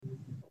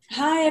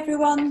Hi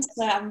everyone,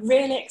 so I'm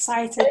really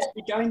excited to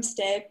be joined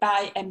today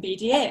by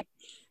MBDA.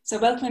 So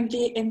welcome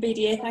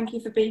MBDA, thank you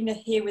for being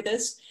here with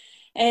us.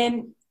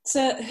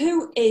 So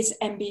who is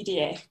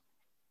MBDA?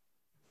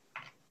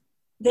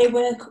 They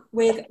work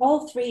with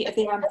all three of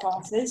the armed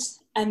forces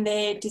and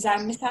they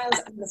design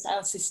missiles and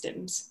missile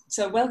systems.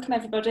 So welcome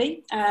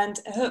everybody, and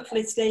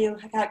hopefully today you'll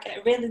get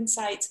a real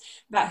insight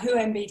about who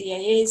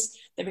MBDA is,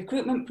 the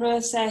recruitment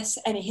process,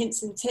 any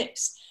hints and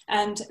tips,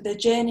 and the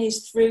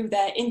journeys through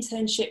their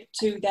internship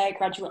to their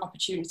graduate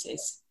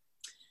opportunities.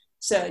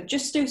 So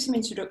just do some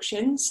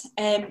introductions.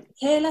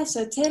 Taylor's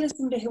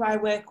somebody who I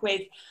work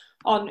with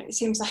on, it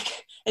seems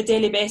like a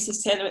daily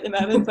basis, Taylor, at the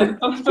moment, but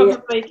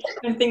probably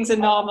when things are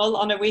normal,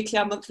 on a weekly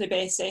or monthly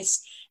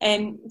basis.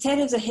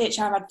 Taylor's a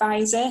HR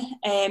advisor.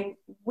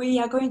 We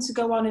are going to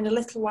go on in a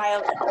little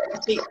while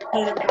to speak to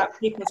Taylor about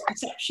people's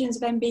perceptions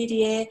of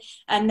MBDA,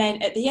 and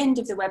then at the end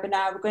of the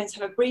webinar we're going to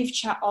have a brief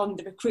chat on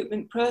the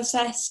recruitment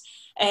process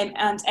and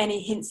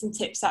any hints and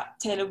tips that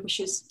Taylor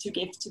wishes to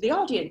give to the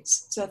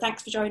audience. So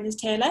thanks for joining us,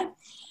 Taylor.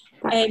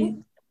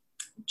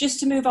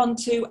 Just to move on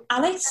to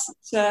Alice.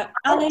 So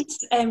Alice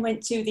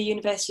went to the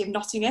University of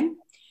Nottingham.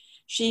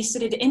 She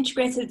studied an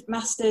integrated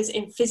masters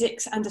in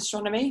physics and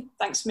astronomy.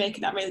 Thanks for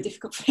making that really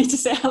difficult for me to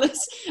say,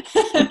 Alice.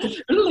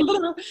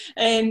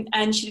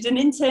 And she did an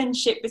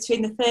internship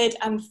between the third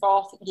and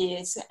fourth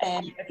years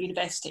of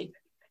university.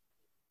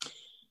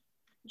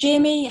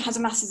 Jamie has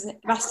a master's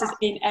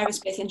in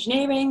aerospace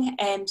engineering,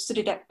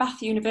 studied at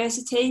Bath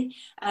University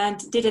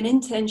and did an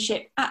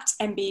internship at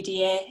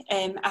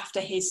MBDA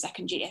after his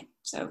second year.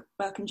 So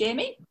welcome,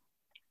 Jamie.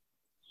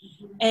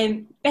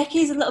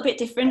 Becky's a little bit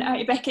different,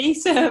 aren't you, Becky?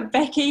 So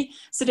Becky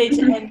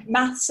studied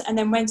maths and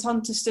then went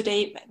on to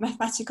study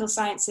mathematical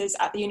sciences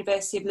at the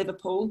University of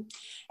Liverpool.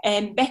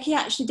 Becky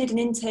actually did an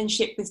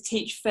internship with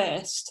Teach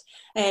First,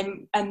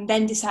 and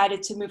then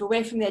decided to move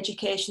away from the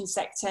education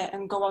sector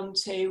and go on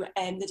to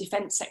the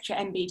defence sector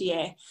at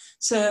MBDA.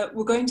 So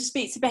we're going to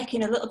speak to Becky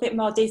in a little bit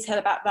more detail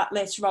about that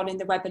later on in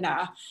the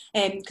webinar,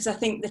 because I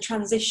think the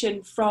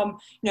transition from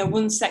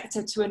one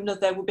sector to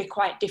another will be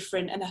quite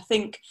different, and I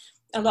think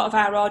a lot of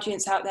our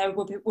audience out there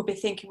will be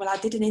thinking, well, I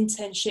did an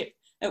internship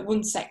at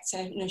one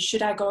sector,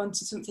 should I go on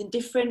to something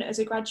different as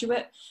a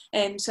graduate?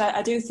 So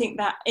I do think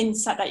that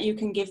insight that you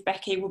can give,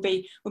 Becky, will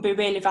be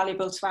really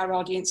valuable to our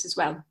audience as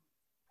well.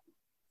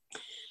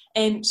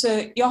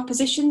 So your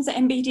positions at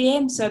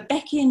MBDA, so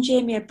Becky and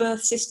Jamie are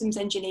both systems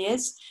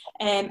engineers,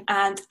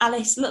 and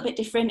Alice, a little bit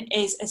different,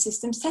 is a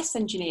systems test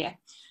engineer.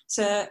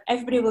 So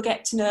everybody will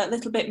get to know a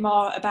little bit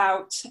more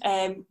about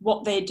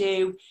what they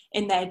do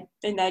in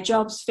their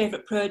jobs,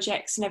 favourite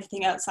projects and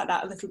everything else like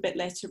that a little bit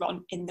later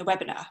on in the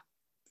webinar.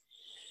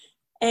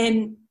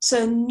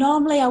 So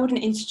normally I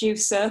wouldn't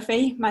introduce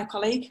Sophie, my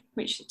colleague,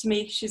 which to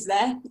me she's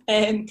there,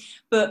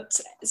 but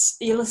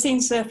you'll have seen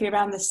Sophie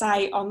around the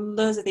site on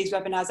loads of these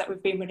webinars that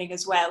we've been running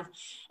as well.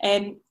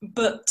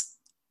 But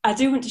I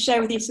do want to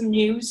share with you some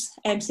news.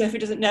 Sophie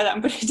doesn't know that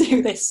I'm going to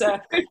do this, so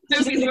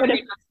she's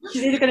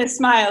either going to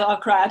smile or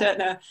cry, I don't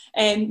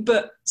know.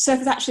 But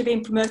Sophie's actually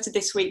been promoted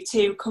this week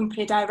to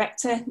company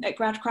director at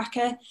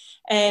GradCracker,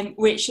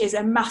 which is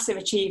a massive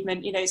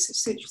achievement.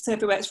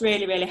 Sophie works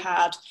really, really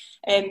hard.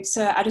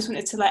 So I just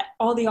wanted to let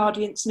all the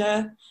audience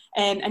know,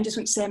 and just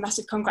want to say a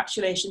massive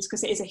congratulations,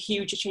 because it is a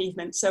huge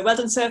achievement. So well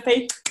done,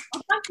 Sophie.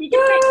 Oh, thank you.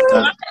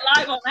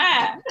 Live on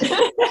air.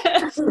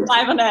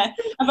 Live on air.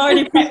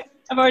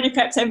 I've already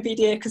prepped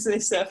MBDA because of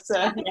this stuff, so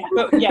yeah.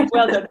 But yeah,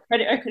 well done.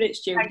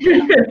 Credit's due.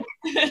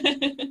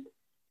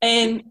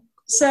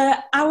 So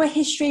our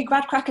history,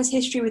 GradCracker's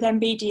history with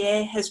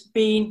MBDA has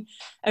been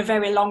a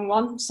very long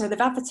one. So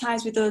they've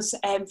advertised with us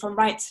from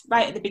right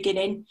at the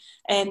beginning,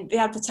 and they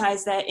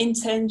advertised their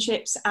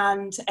internships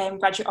and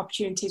graduate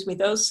opportunities with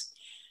us.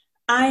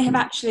 I have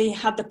actually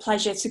had the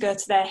pleasure to go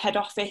to their head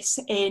office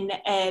in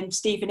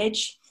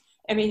Stevenage.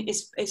 I mean,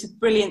 it's a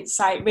brilliant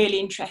site, really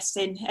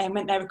interesting. I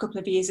went there a couple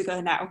of years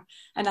ago now.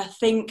 And I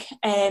think,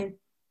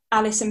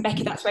 Alice and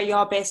Becky, that's where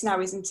you're based now,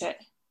 isn't it?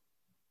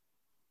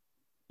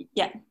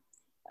 Yeah.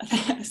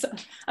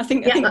 I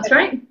think that's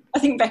right. I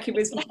think Becky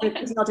was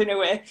nodding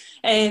away.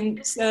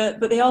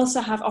 But they also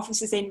have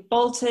offices in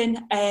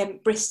Bolton,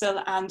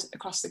 Bristol and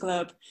across the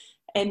globe.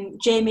 And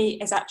Jamie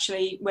has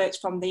actually worked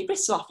from the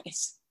Bristol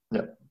office.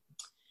 Yep.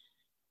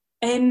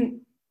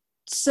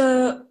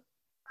 So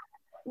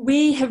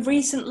we have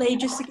recently,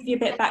 just to give you a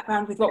bit of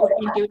background with what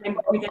we've been doing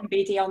with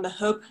MBD on the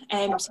hub,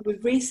 so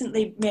we've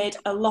recently made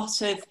a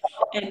lot of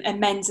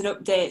amends and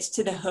updates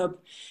to the hub.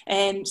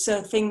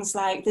 So things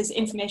like, there's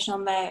information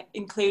on there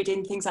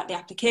including things like the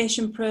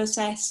application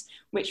process,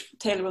 which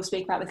Taylor will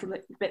speak about a little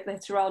bit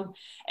later on,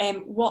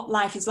 what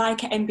life is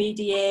like at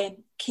MBDA,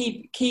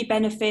 key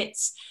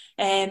benefits,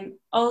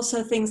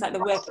 also things like the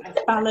work-life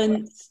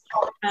balance,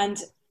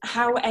 and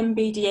how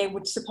MBDA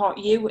would support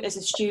you as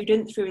a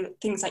student through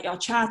things like your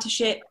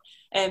chartership,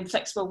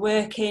 flexible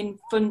working,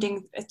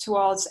 funding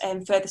towards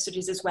further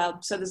studies as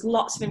well. So there's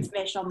lots of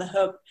information on the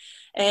hub.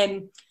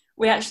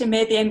 we actually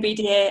made the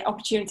MBDA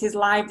opportunities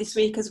live this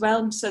week as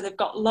well. So they've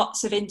got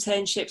lots of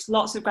internships,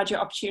 lots of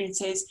graduate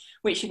opportunities,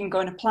 which you can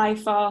go and apply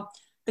for.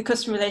 The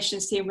customer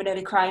relations team were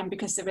nearly crying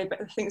because there were,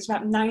 I think it's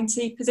about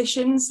 90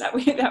 positions that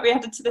we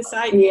added to the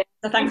site. Yeah.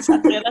 So thanks for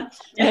that,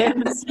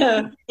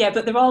 Taylor.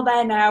 But they're all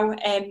there now.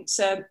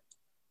 So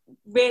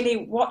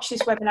really watch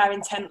this webinar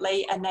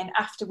intently, and then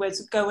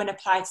afterwards go and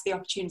apply to the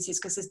opportunities,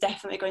 because there's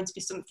definitely going to be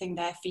something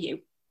there for you.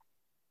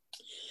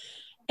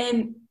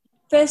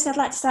 First, I'd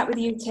like to start with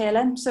you,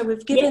 Taylor. So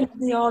we've given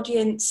the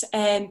audience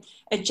a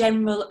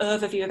general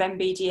overview of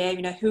MBDA,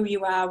 you know, who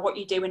you are, what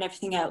you do and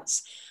everything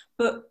else.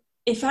 But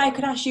if I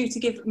could ask you to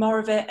give more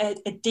of a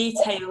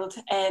detailed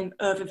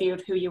overview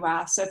of who you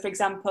are. So for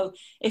example,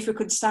 if we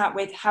could start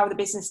with how the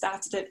business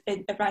started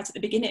right at the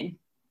beginning.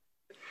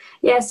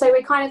 Yeah, so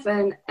we're kind of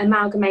an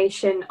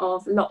amalgamation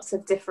of lots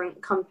of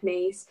different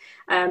companies.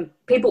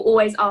 People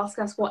always ask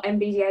us what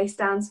MBDA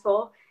stands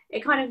for.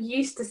 It kind of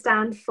used to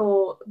stand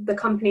for the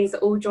companies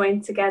that all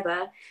joined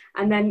together,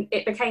 and then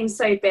it became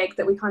so big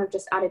that we kind of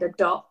just added a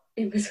dot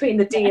in between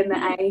the D and the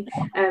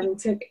A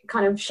to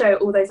kind of show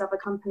all those other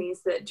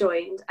companies that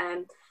joined.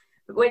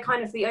 But we're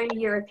kind of the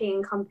only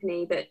European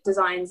company that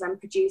designs and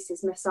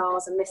produces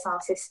missiles and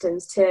missile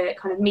systems to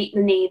kind of meet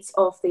the needs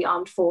of the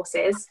armed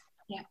forces.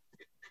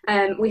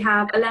 We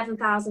have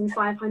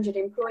 11,500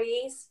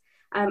 employees,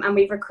 and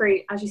we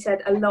recruit, as you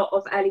said, a lot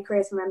of early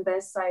careers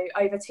members, so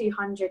over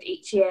 200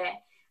 each year,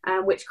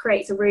 which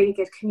creates a really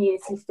good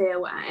community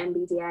feel at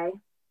MBDA.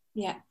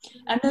 Yeah,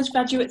 and those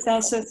graduates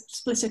there, so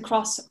split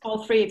across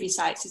all three of your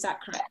sites, is that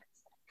correct?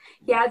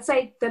 Yeah, I'd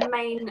say the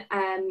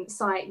main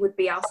site would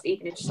be our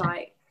Stevenage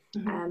site.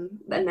 And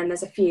then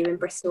there's a few in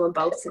Bristol and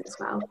Bolton as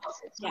well.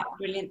 Yeah,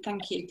 brilliant,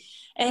 thank you.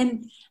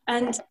 And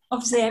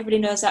obviously everybody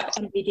knows that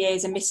MBDA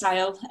is a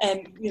missile,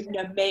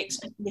 makes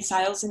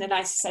missiles in a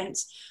nice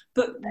sense.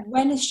 But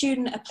when a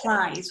student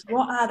applies,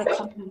 what are the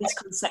common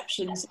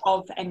misconceptions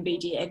of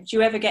MBDA? Do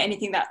you ever get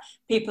anything that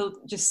people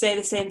just say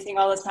the same thing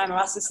all the time or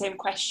ask the same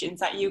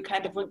questions that you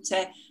kind of want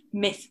to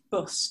myth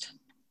bust?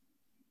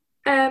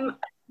 So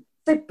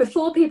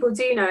before people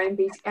do know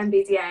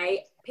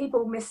MBDA,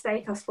 people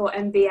mistake us for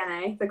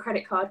MBNA, the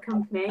credit card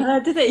company.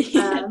 Do they?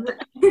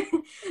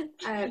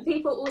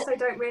 People also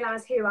don't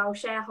realise who our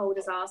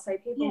shareholders are. So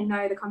people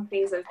know the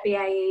companies of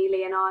BAE,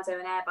 Leonardo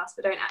and Airbus,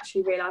 but don't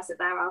actually realise that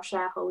they're our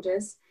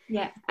shareholders.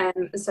 Yeah.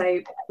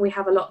 So we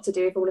have a lot to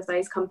do with all of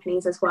those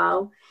companies as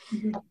well.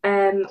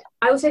 I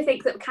also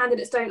think that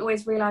candidates don't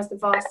always realise the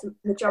vast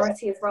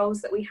majority of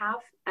roles that we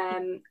have.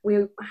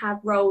 We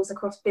have roles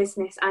across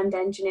business and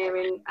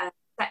engineering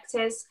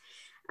sectors.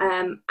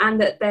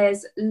 And that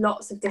there's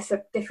lots of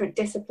different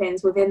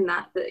disciplines within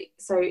that.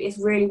 So it's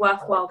really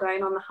worthwhile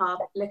going on the hub,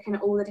 looking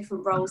at all the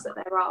different roles that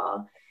there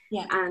are,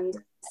 and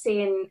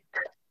seeing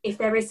if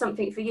there is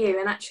something for you.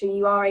 And actually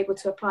you are able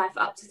to apply for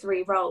up to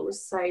 3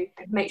 roles. So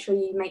make sure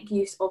you make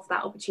use of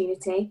that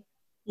opportunity.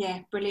 Yeah,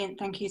 brilliant.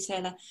 Thank you,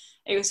 Taylor.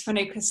 It was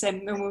funny because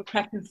when we were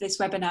prepping for this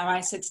webinar, I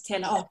said to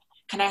Taylor,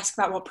 can I ask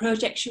about what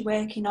projects you're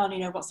working on? You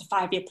know, what's the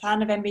 5-year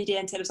plan of MBDA?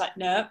 And Taylor was like,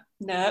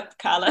 nope,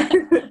 Carla,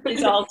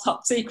 it's all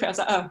top secret. I was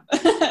like, oh.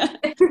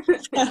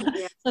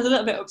 I was a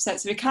little bit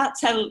upset. So we can't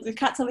tell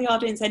the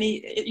audience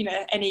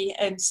any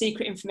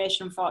secret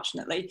information,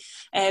 unfortunately.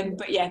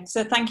 But yeah,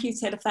 so thank you,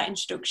 Taylor, for that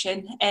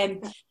introduction.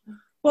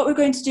 What we're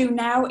going to do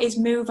now is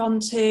move on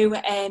to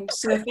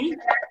Sophie,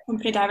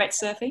 Company Director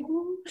Sophie,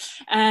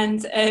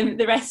 and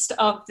the rest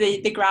of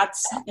the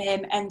grads,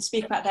 and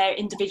speak about their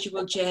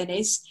individual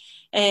journeys.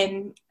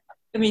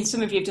 I mean,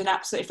 some of you have done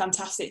absolutely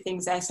fantastic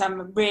things there, so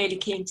I'm really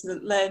keen to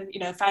learn,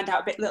 find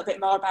out a little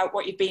bit more about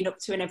what you've been up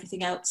to and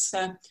everything else.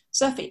 So,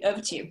 Sophie, over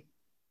to you.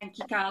 Thank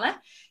you,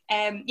 Carla.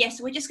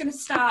 So we're just going to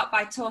start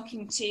by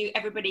talking to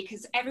everybody,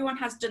 because everyone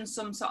has done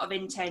some sort of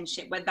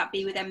internship, whether that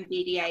be with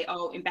MBDA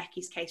or, in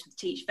Becky's case, with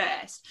Teach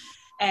First.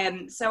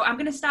 So I'm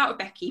going to start with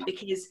Becky,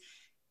 because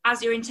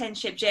as your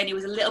internship journey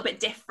was a little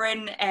bit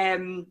different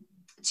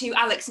to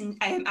Alice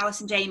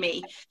and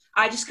Jamie,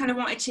 I just kind of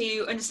wanted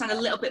to understand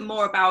a little bit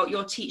more about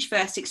your Teach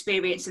First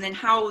experience, and then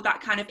how that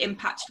kind of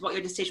impacted what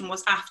your decision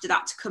was after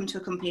that to come to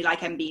a company like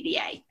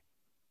MBDA.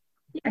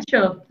 Yeah,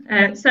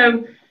 sure.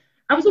 So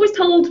I was always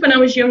told when I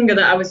was younger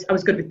that I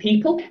was good with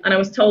people, and I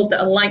was told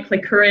that a likely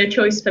career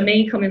choice for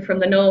me coming from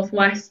the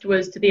Northwest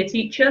was to be a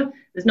teacher.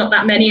 There's not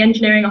that many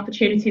engineering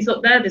opportunities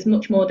up there. There's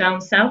much more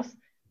down south.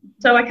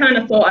 So I kind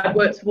of thought I'd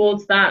work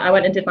towards that. I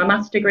went and did my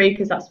maths degree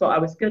because that's what I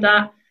was good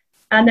at.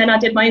 And then I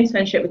did my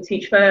internship with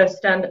Teach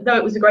First, and though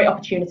it was a great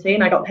opportunity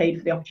and I got paid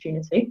for the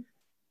opportunity,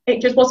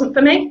 it just wasn't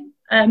for me.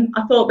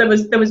 I thought there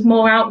was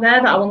more out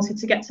there that I wanted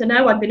to get to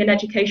know. I'd been in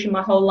education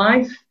my whole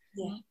life,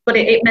 but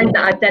it meant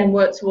that I'd then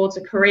worked towards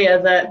a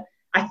career that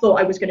I thought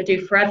I was going to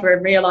do forever,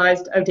 and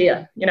realised, oh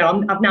dear,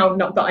 I've now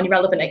not got any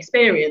relevant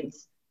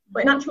experience.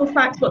 But in actual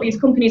fact, what these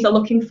companies are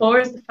looking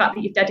for is the fact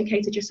that you've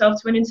dedicated yourself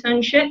to an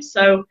internship.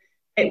 So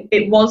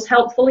it was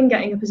helpful in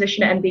getting a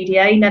position at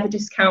MBDA. Never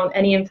discount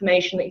any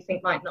information that you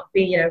think might not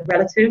be,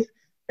 relative.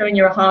 Showing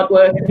you're a hard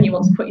worker and you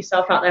want to put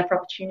yourself out there for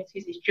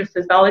opportunities is just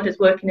as valid as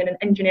working in an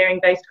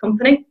engineering-based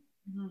company.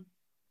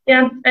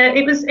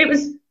 It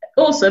was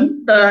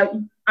awesome, but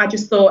I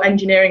just thought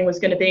engineering was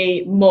going to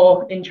be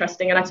more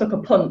interesting, and I took a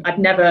punt. I'd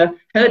never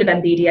heard of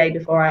MBDA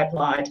before I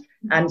applied,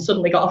 and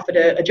suddenly got offered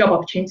a job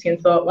opportunity and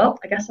thought, well,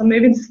 I guess I'm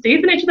moving to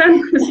Stevenage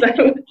then.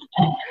 So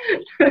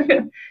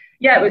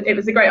yeah, it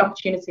was a great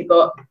opportunity,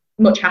 but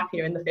much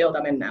happier in the field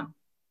I'm in now.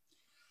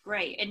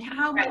 Great. And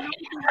how would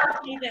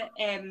you say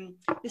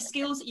that the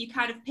skills that you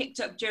kind of picked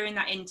up during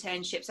that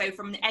internship, so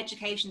from the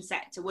education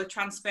sector, were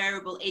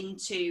transferable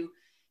into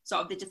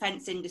sort of the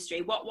defence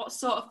industry? What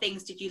sort of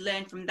things did you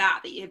learn from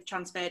that you've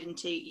transferred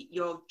into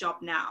your job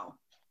now?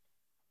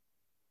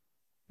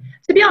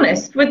 To be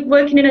honest, with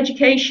working in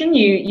education,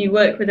 you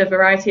work with a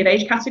variety of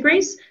age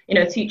categories. You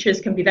know, teachers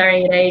can be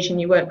varying in age, and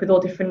you work with all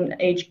different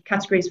age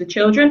categories with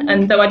children.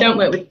 And though I don't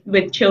work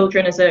with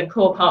children as a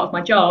core part of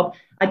my job,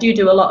 I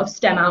do a lot of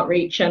STEM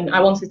outreach, and I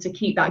wanted to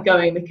keep that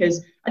going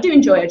because I do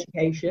enjoy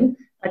education.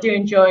 I do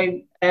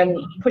enjoy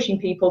pushing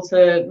people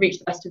to reach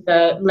the best of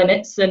their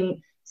limits,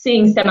 and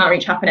seeing STEM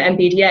outreach happen at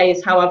MBDA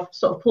is how I've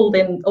sort of pulled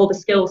in all the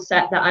skill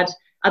set that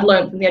I'd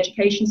learned from the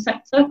education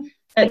sector.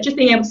 Just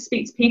being able to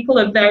speak to people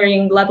of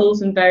varying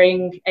levels and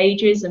varying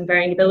ages and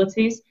varying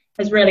abilities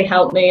has really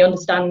helped me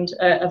understand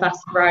a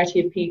vast variety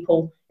of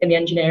people in the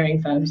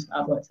engineering firms that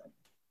I've worked in.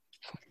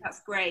 That's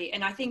great,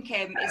 and I think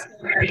it's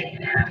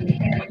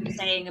what you're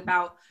saying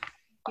about,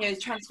 you know,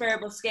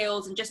 transferable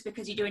skills, and just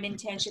because you do an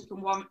internship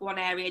in one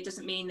area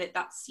doesn't mean that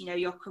that's, you know,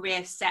 your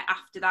career set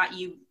after that.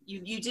 You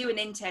do an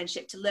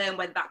internship to learn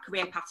whether that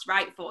career path's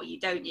right for you,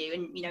 don't you?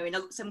 And, you know,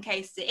 in some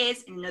cases it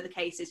is, in other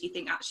cases you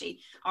think, actually,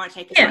 I want to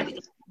take a slightly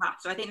different path.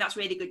 So I think that's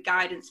really good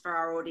guidance for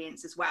our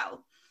audience as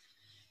well.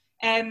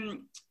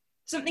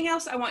 Something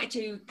else I wanted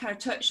to kind of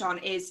touch on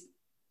is,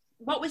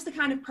 what was the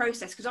kind of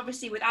process? Because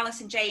obviously with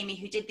Alice and Jamie,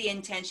 who did the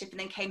internship and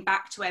then came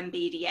back to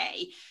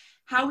MBDA,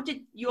 how did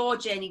your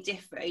journey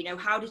differ? You know,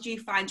 how did you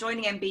find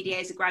joining MBDA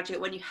as a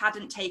graduate when you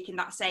hadn't taken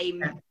that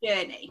same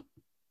journey?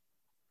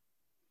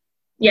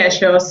 Yeah,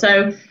 sure.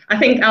 So I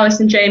think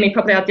Alice and Jamie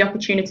probably had the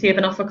opportunity of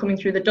an offer coming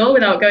through the door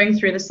without going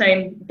through the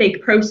same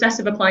big process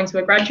of applying to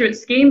a graduate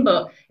scheme.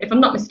 But if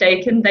I'm not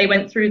mistaken, they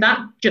went through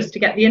that just to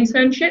get the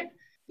internship.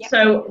 Yep.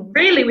 So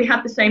really we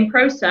had the same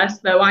process,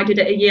 though I did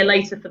it a year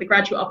later for the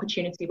graduate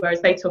opportunity,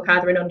 whereas they took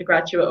either an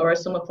undergraduate or a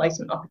summer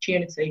placement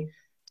opportunity.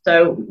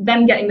 So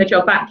them getting the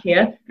job back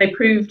here, they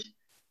proved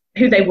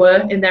who they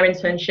were in their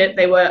internship.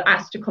 They were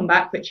asked to come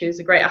back, which is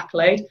a great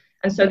accolade.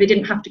 And so they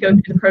didn't have to go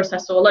through the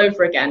process all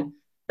over again.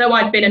 Though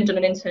I'd been and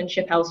done an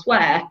internship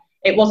elsewhere,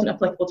 it wasn't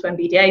applicable to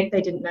MBDA.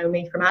 They didn't know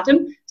me from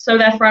Adam. So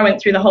therefore I went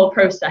through the whole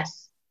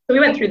process. So we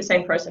went through the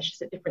same process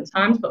just at different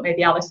times, but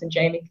maybe Alice and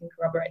Jamie can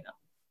corroborate that.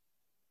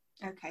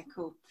 Okay,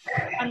 cool.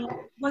 And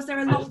was there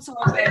a lot of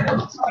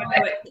graduates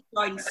that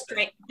joined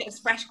straight as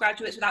fresh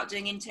graduates without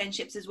doing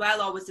internships as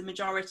well, or was the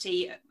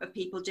majority of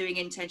people doing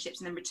internships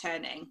and then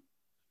returning?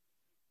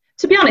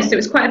 To be honest, it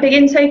was quite a big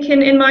intake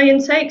in my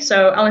intake.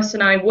 So Alice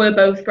and I were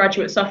both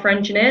graduate software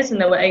engineers, and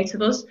there were 8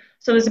 of us.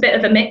 So there's a bit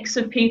of a mix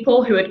of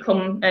people who had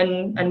come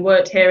and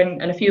worked here,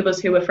 and a few of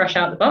us who were fresh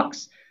out of the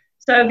box.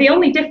 So the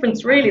only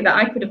difference really that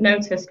I could have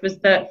noticed was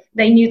that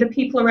they knew the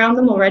people around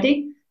them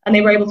already, and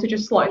they were able to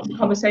just slot into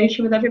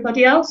conversation with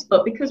everybody else.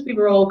 But because we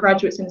were all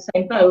graduates in the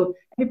same boat,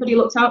 everybody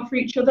looked out for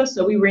each other,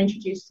 so we were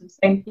introduced to the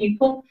same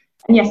people.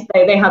 And yes,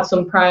 they had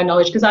some prior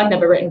knowledge, because I'd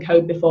never written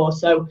code before.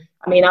 So,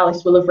 I mean,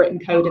 Alice will have written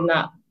code in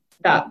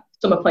that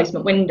summer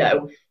placement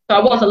window. So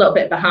I was a little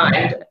bit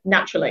behind,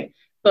 naturally,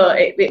 but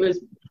it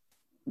was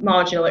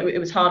marginal. It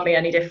was hardly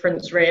any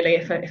difference, really,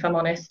 if I'm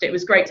honest. It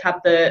was great to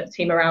have the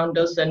team around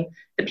us, and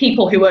the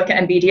people who work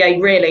at MBDA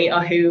really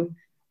are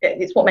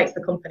it's what makes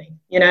the company.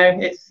 You know,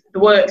 the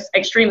work's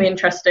extremely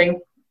interesting.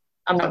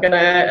 I'm not going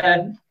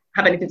to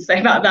have anything to say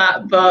about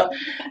that, but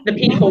the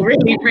people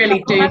really,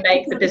 really do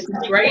make the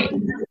business great.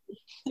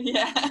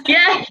 Yeah.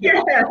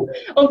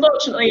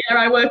 Unfortunately,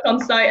 I work on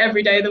site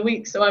every day of the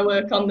week, so I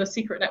work on the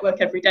secret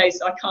network every day,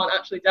 so I can't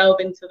actually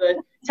delve into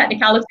the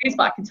technicalities,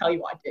 but I can tell you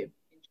what I do.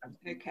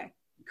 Okay,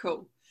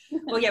 cool.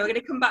 Well, yeah, we're going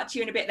to come back to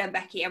you in a bit then,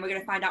 Becky, and we're going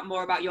to find out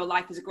more about your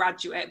life as a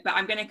graduate. But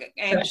I'm going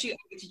to shoot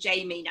over to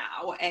Jamie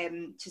now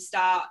to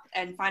start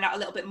and find out a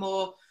little bit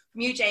more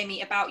from you,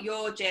 Jamie, about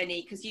your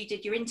journey, because you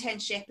did your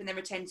internship and then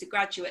returned to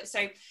graduate.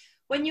 So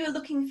when you were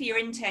looking for your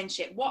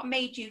internship, what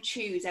made you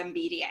choose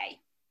MBDA?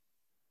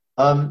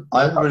 I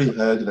hadn't really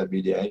heard of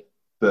MBDA,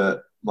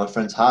 but my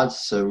friends had,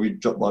 so we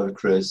dropped by the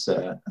careers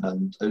there,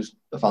 and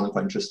I found it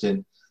quite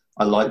interesting.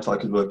 I liked that I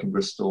could work in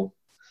Bristol.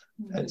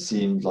 It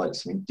seemed like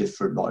something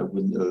different that I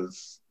wouldn't have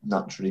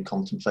naturally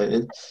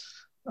contemplated.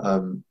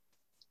 For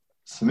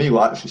me,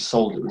 what actually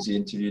sold it was the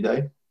interview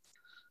day.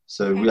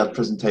 So we had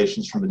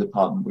presentations from the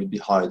department we'd be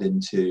hired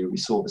into, we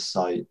saw the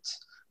site,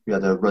 we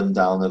had a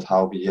rundown of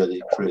how the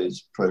early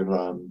careers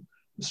programme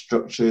was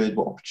structured,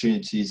 what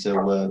opportunities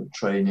there were,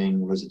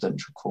 training,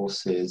 residential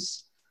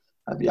courses,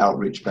 the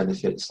outreach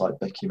benefits like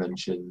Becky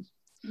mentioned,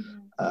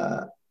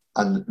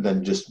 and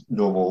then just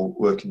normal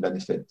working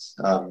benefits.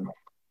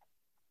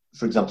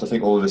 For example, I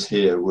think all of us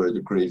here would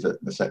agree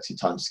that the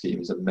flexi-time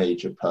scheme is a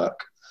major perk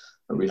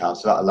that we have.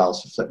 So that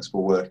allows for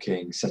flexible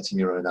working, setting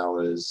your own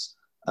hours.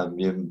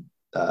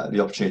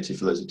 the opportunity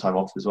for loads of time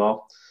off as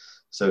well.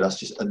 So that's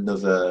just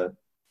another,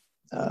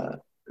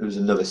 it was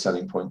another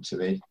selling point to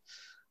me.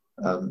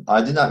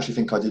 I didn't actually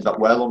think I did that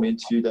well on the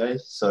interview day,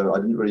 so I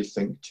didn't really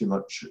think too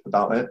much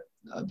about it.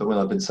 But when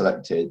I've been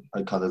selected,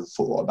 I kind of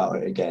thought about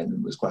it again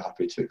and was quite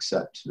happy to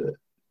accept that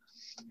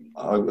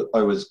I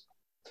was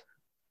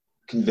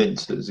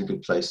convinced it was a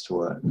good place to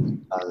work,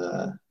 and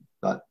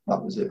that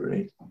was it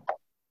really.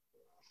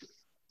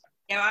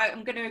 Yeah,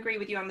 I'm going to agree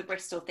with you on the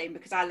Bristol thing,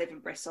 because I live in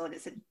Bristol and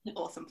it's an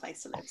awesome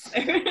place to live. So.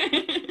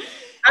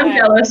 I'm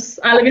jealous.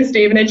 I live in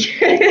Stevenage.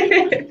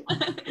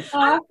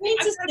 I've been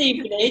to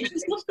Stevenage.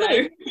 It's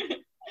lovely.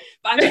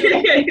 But I'm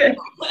sure.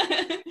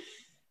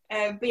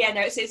 But yeah,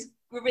 no, it's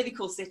a really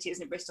cool city,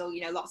 isn't it, Bristol?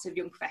 You know, lots of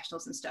young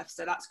professionals and stuff.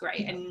 So that's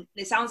great. And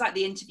it sounds like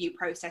the interview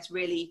process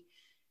really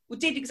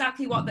did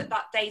exactly what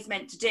that day's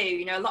meant to do.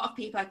 You know, a lot of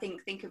people, I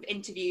think of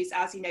interviews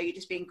as, you know, you're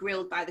just being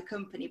grilled by the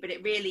company, but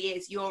it really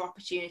is your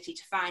opportunity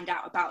to find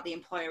out about the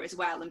employer as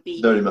well and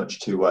be very much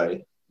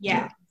two-way.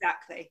 Yeah,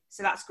 exactly.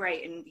 So that's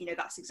great, and you know,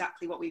 that's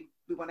exactly what we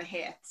want to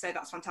hear. So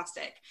that's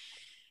fantastic.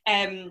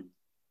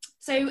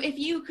 So if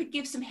you could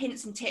give some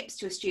hints and tips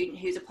to a student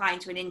who's applying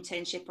to an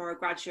internship or a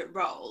graduate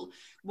role,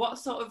 what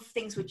sort of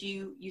things would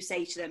you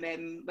say to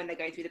them when they're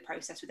going through the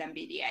process with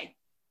MBDA?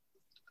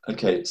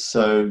 Okay,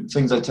 so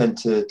things I tend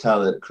to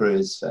tell at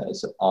careers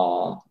fairs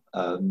are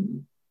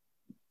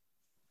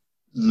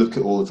look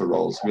at all of the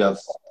roles. We have,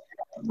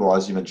 well,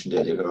 as you mentioned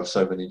earlier, there are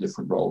so many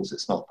different roles.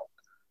 It's not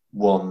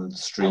one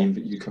stream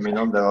that you come in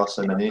on. There are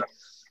so many.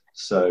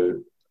 So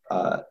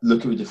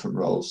look at the different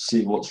roles,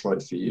 see what's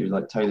right for you.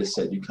 Like Taylor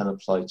said, you can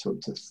apply to up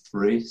to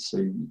 3,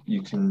 so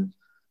you can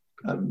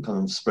kind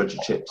of spread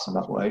your chips in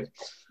that way.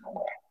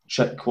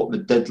 Check what the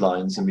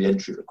deadlines and the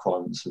entry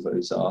requirements for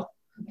those are.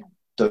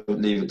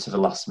 Don't leave it to the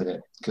last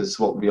minute, because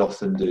what we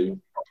often do,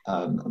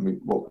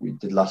 what we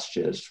did last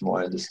year, from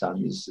what I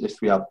understand, is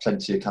if we have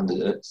plenty of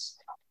candidates,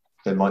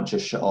 they might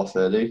just shut off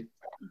early.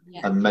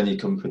 Yeah. And many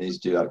companies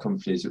do that.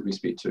 Companies that we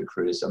speak to at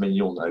careers, I mean,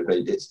 you'll know,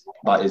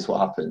 that is what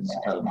happens.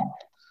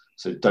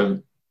 So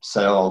don't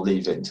say, oh, I'll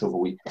leave it until the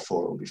week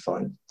before, it'll be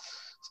fine.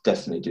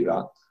 Definitely do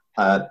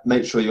that.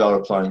 Make sure you are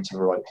applying to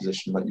the right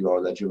position, that you are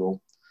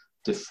eligible.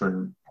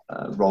 Different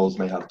roles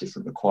may have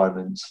different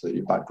requirements for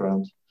your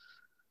background.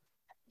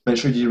 Make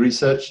sure you do your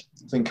research.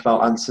 Think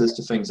about answers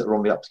to things that are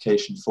on the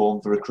application form.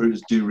 The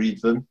recruiters do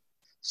read them,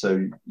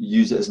 so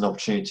use it as an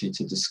opportunity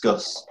to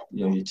discuss,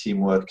 you know, your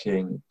team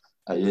working,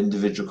 your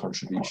individual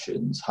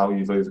contributions, how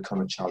you've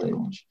overcome a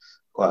challenge.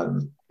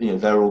 You know,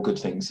 they're all good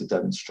things to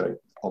demonstrate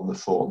on the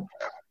form,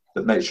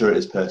 but make sure it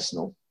is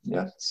personal.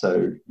 Yeah,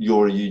 so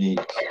you're a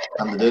unique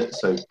candidate,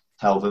 so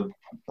tell them,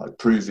 like,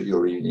 prove that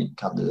you're a unique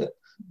candidate.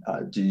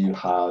 Do you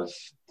have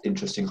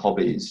interesting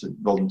hobbies,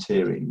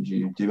 volunteering? Do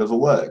you do other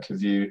work?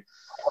 Have you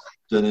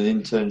done an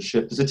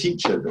internship as a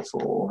teacher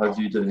before? Have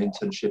you done an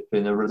internship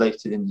in a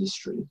related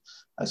industry?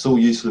 It's all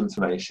useful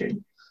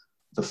information.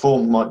 The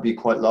form might be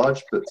quite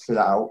large, but fill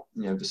it out.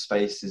 You know, the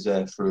space is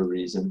there for a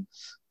reason.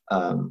 You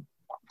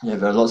know,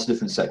 there are lots of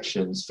different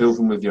sections. Fill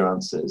them with your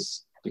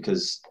answers,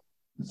 because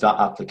that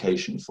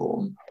application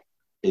form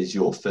is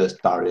your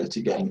first barrier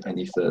to getting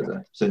any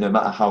further. So no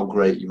matter how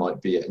great you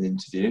might be at an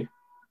interview,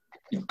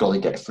 you've got to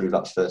get through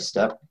that first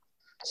step.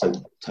 So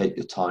take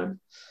your time.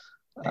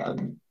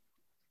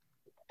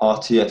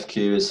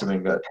 RTFQ is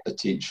something that a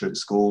teacher at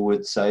school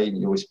would say, and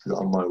you always put it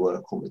on my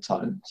work all the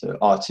time. So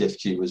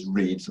RTFQ was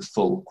read the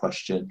full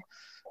question,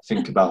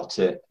 think about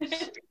it,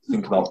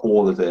 think about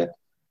all of it,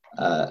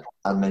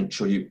 and make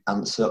sure you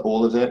answer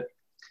all of it.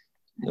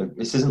 You know,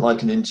 this isn't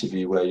like an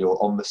interview where you're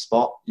on the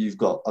spot. You've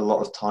got a lot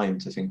of time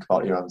to think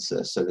about your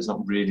answer, so there's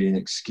not really an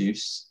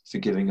excuse for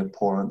giving a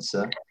poor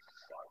answer.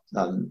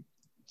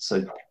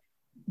 So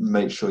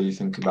make sure you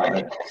think about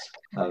it.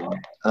 And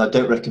I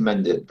don't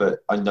recommend it, but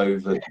I know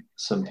that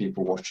some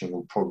people watching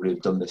will probably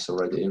have done this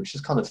already, which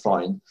is kind of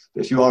fine.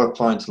 But if you are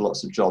applying to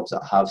lots of jobs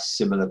that have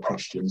similar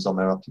questions on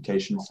their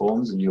application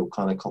forms, and you're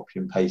kind of copy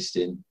and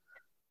pasting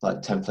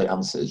like template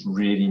answers,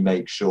 really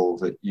make sure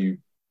that you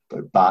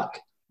go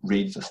back,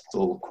 read the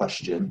full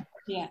question,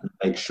 and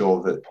make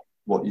sure that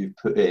what you've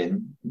put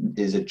in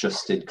is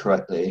adjusted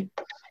correctly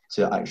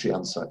to actually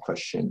answer that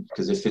question.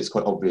 Because if it's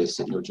quite obvious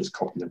that you're just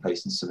copying and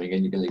pasting something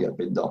in, you're going to get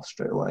binned off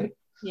straight away.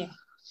 Yeah.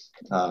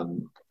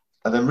 And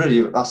then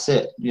really that's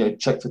it. You know,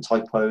 check for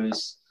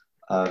typos.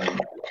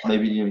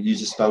 Maybe you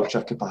use a spell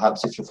checker.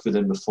 Perhaps if you're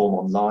filling the form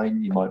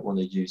online, you might want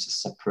to use a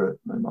separate.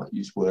 You might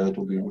use Word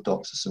or Google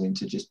Docs or something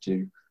to just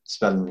do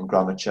spelling and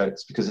grammar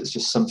checks, because it's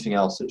just something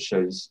else that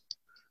shows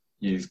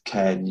you've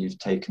cared and you've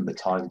taken the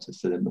time to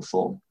fill in the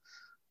form.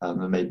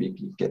 And maybe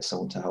you get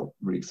someone to help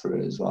read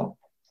through it as well.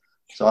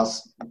 So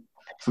that's,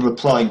 for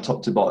applying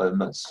top to bottom,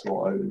 that's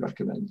what I would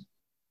recommend.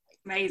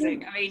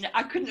 Amazing. I mean,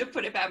 I couldn't have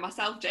put it better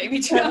myself, Jamie,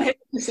 to be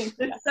honest.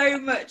 There's so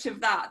much of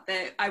that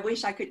I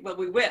wish I could, well,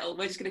 we will.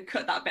 We're just going to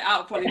cut that bit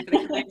out probably for the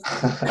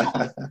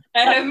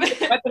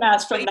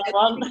webinars from that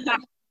one.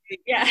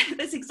 Yeah,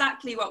 that's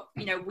exactly what,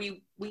 you know,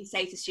 we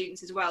say to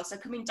students as well. So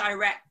coming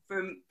direct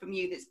from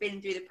you that's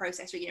been through the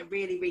process, you know,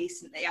 really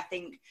recently, I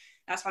think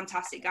That's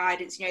fantastic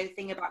guidance. You know, the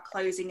thing about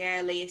closing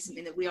early is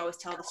something that we always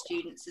tell the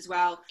students as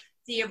well.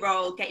 See your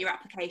role, get your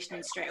application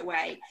in straight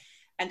away,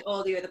 and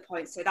all the other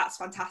points. So that's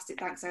fantastic.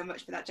 Thanks so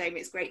much for that, Jamie.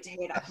 It's great to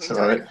hear that coming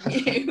direct from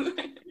you.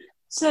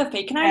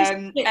 Sophie, can I ask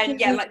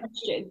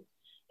question?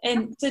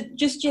 So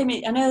just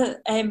Jamie, I know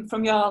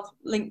from your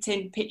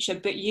LinkedIn picture,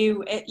 but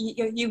you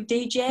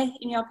DJ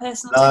in your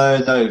personal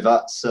time? No,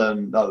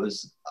 that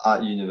was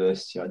at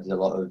university. I did a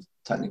lot of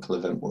technical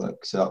event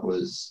work, so that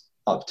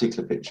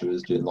particular picture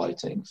was doing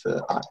lighting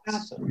for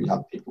acts, so we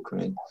had people come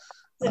in.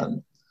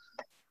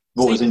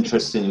 What was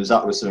interesting was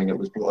that was something that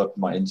was brought up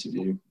in my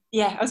interview.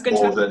 Yeah, I was going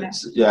to ask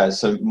that. Yeah,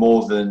 so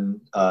more than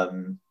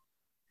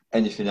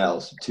anything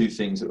else, two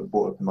things that were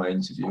brought up in my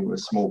interview were a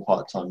small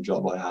part-time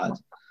job I had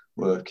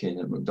working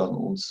at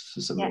McDonald's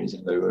for some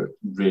reason. They were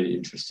really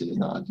interested in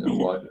that. I don't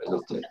know why, but they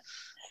loved it.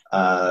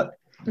 And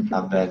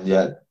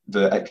then,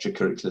 the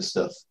extracurricular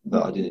stuff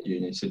that I did at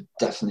uni. So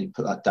definitely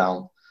put that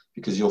down,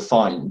 because you'll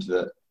find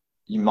that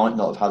you might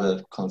not have had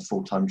a kind of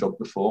full-time job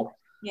before.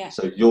 Yeah.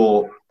 So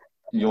your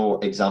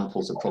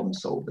examples of problem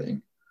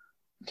solving,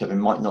 Kevin,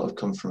 might not have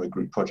come from a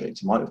group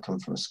project. It might have come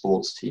from a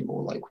sports team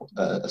or like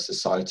a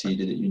society you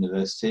did at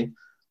university.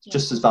 It's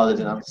just as valid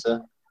an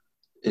answer.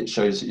 It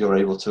shows that you're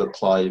able to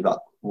apply that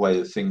way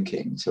of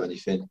thinking to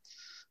anything.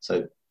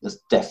 So there's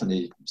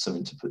definitely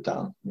something to put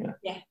down. Yeah,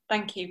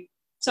 thank you.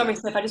 Sorry,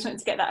 Cliff, I just wanted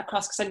to get that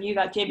across because I knew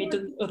that Jamie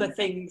did other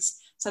things,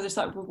 so I just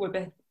thought it would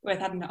be worth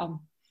having it on.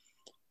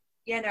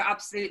 Yeah, no,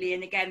 absolutely.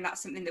 And again,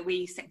 that's something that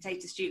we say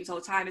to students all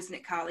the time, isn't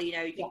it, Carly? You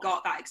know, if you've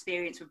got that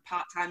experience with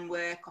part-time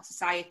work or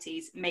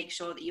societies, make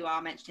sure that you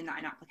are mentioning that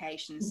in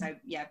applications. So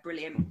yeah,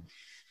 brilliant.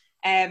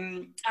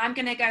 I'm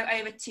going to go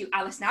over to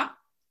Alice now,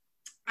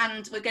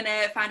 and we're going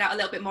to find out a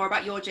little bit more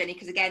about your journey,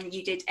 because again,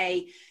 you did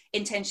a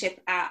internship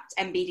at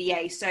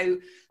MBDA. So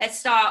let's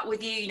start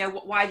with you. You know,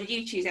 why did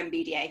you choose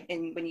MBDA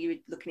when you were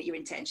looking at your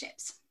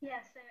internships?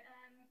 Yeah, so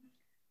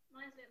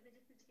mine's a little bit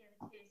different to the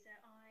other two. So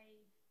I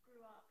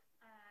grew up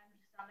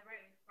just down the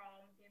road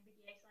from the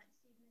MBDA site in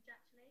Stevenage,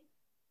 actually.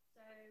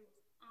 So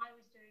I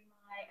was doing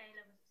my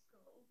A-levels at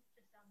school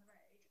just down the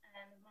road,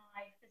 and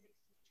my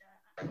physics teacher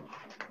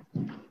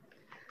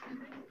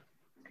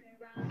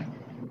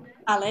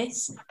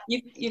Alice,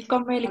 you've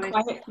gone really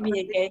quiet for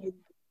me again.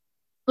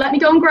 Let me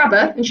go and grab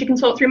her and she can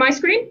talk through my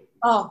screen.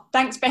 Oh,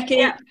 thanks, Becky.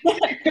 Yeah.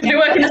 We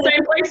work in the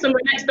same place and we're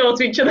next door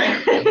to each other.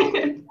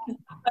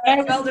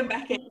 Well done,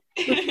 Becky.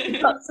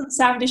 We've got some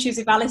sound issues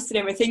with Alice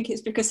today. We think it's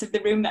because of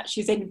the room that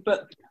she's in,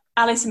 but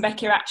Alice and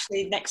Becky are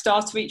actually next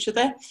door to each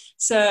other.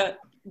 So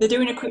they're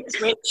doing a quick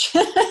switch.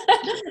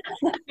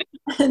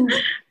 And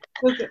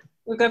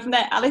we'll go from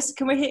there. Alice,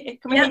 can we hear you?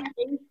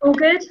 All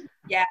good?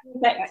 Yeah.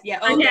 Yeah.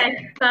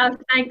 Okay,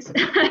 thanks.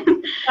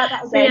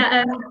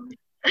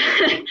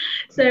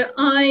 So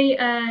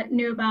I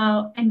knew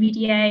about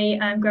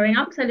MBDA growing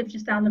up because I lived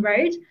just down the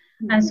road,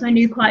 and so I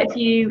knew quite a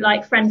few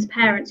like friends'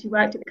 parents who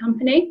worked at the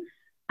company.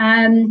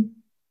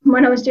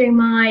 When I was doing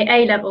my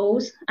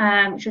A-levels,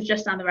 which was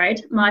just down the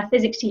road, my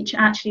physics teacher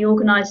actually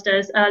organised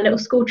us a little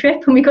school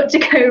trip, and we got to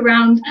go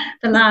around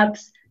the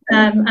labs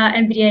at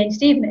MBDA in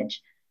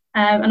Stevenage.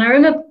 And I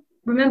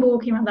remember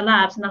walking around the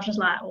labs, and I was just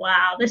like,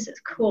 wow, this is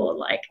cool.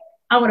 Like,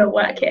 I want to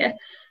work here.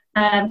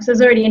 Because I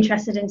was already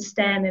interested in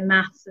STEM and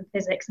maths and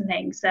physics and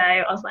things. So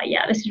I was like,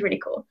 yeah, this is really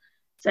cool.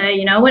 So,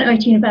 you know, I went away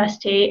to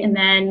university, and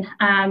then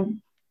I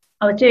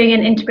was doing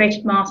an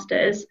integrated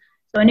master's.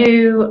 So I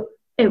knew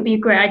it would be a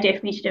great idea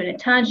for me to do an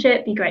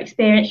internship, be a great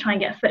experience, try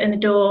and get a foot in the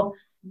door.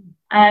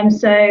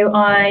 So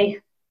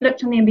I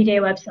looked on the MBDA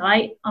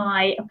website.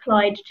 I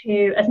applied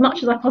to as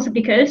much as I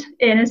possibly could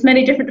in as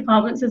many different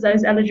departments as I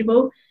was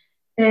eligible.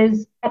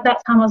 Because at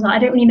that time I was like, I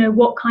don't really know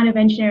what kind of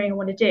engineering I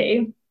want to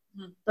do.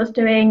 I was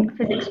doing a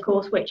physics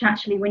course, which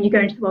actually, when you go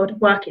into the world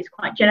of work, is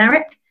quite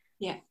generic.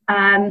 Yeah.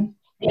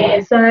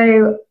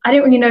 So I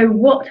didn't really know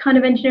what kind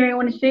of engineering I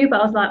wanted to do,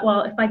 but I was like,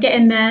 well, if I get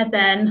in there,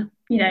 then,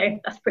 you know,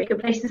 that's a pretty good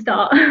place to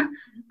start. So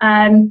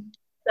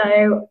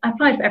I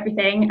applied for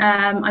everything.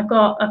 I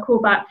got a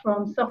call back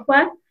from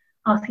software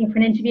asking for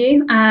an interview.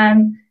 So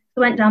I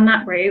went down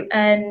that route,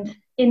 and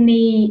in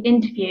the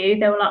interview,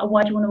 they were like, oh,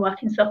 why do you want to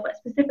work in software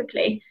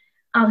specifically?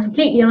 I was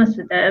completely honest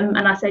with them,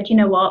 and I said, you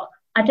know what?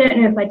 I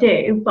don't know if I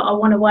do, but I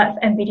want to work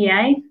for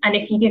MBDA, and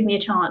if you give me a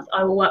chance,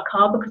 I will work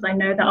hard, because I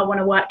know that I want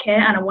to work here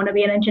and I want to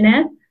be an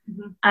engineer.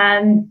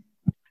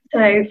 So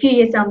a few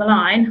years down the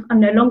line, I'm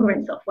no longer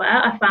in software.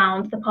 I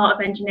found the part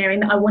of engineering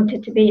that I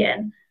wanted to be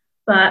in,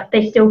 but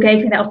they still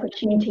gave me that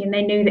opportunity, and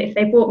they knew that if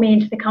they brought me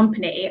into the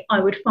company, I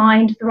would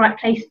find the right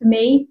place for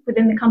me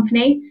within the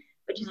company,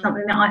 which is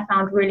something that I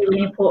found really,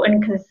 really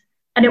important, because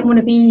I don't want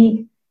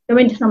to go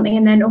into something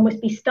and then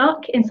almost be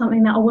stuck in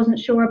something that I wasn't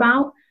sure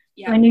about.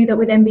 Yeah. So I knew that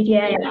with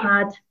MBDA, I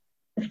had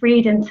the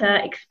freedom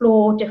to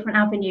explore different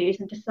avenues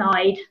and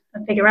decide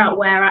and figure out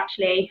where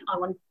actually I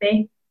wanted to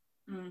be.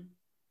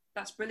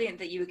 That's brilliant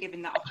that you were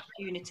given that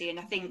opportunity. And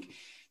I think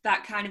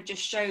that kind of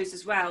just shows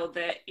as well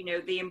that, you know,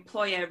 the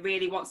employer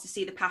really wants to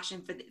see the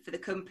passion for the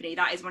company.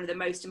 That is one of the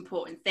most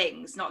important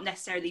things, not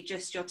necessarily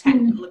just your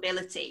technical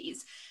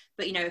abilities,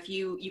 but, you know, if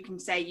you can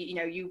say, you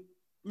know, you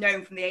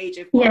known from the age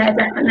of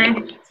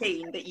definitely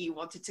 18 that you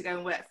wanted to go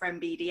and work for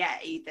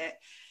MBDA, that,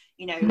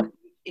 you know,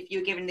 if you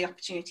were given the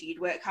opportunity, you'd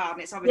work hard,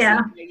 and it's obviously,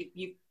 you know,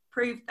 you've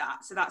proved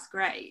that, so that's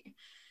great.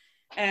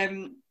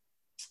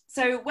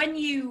 So when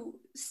you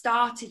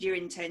started your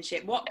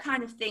internship, what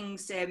kind of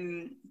things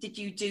did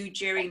you do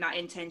during that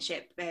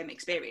internship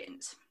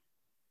experience?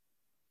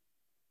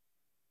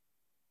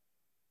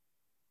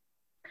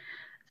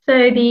 So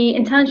the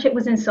internship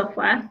was in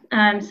software,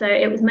 so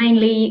it was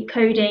mainly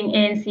coding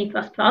in C++.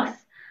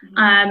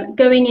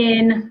 Going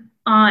in,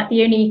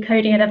 the only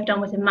coding I'd ever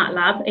done was in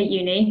MATLAB at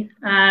uni,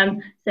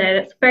 so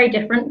that's very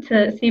different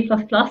to C++,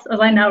 as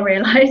I now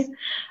realise.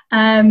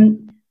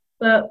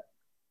 But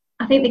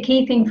I think the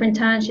key thing for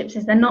internships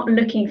is they're not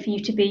looking for you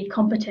to be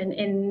competent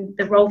in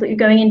the role that you're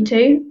going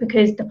into,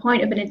 because the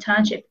point of an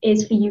internship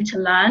is for you to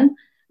learn.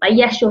 Like,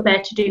 yes, you're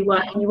there to do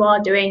work, and you are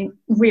doing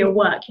real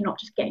work. You're not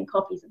just getting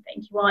copies and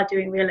things. You are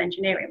doing real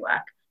engineering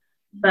work.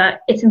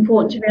 But it's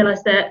important to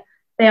realise that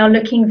they are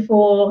looking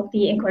for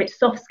the, in quotes,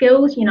 soft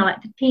skills, you know,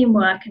 like the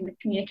teamwork and the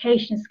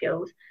communication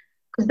skills,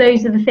 because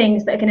those are the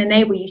things that can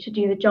enable you to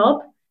do the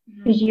job.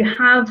 Because you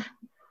have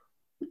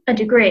a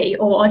degree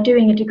or are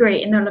doing a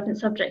degree in the relevant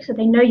subject, so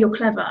they know you're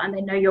clever and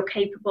they know you're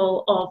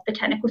capable of the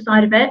technical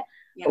side of it.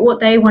 But what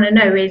they want to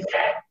know is,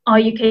 are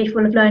you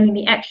capable of learning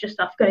the extra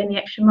stuff, going the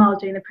extra mile,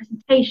 doing the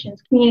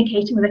presentations,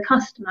 communicating with a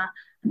customer,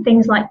 and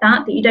things like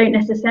that you don't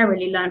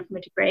necessarily learn from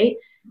a degree.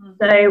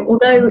 So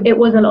although it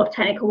was a lot of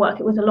technical work,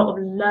 it was a lot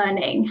of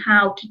learning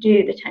how to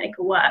do the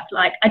technical work.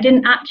 Like, I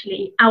didn't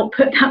actually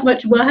output that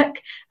much work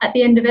at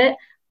the end of it,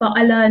 but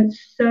I learned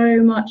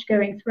so much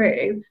going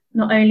through,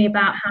 not only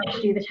about how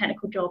to do the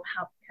technical job,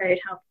 how to code,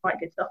 how to write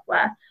good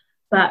software,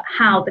 but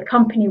how the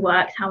company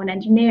works, how an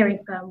engineering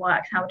firm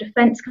works, how a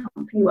defence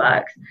company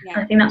works. And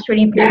I think that's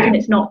really important.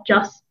 It's not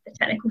just the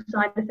technical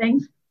side of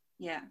things.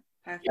 Yeah,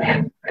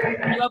 perfect.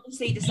 You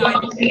obviously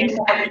decided that you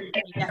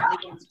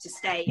definitely wanted to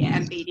stay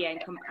at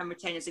MBDA and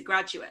return as a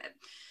graduate.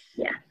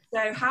 Yeah.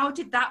 So how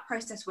did that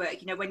process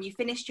work? You know, when you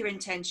finished your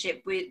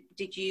internship,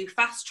 did you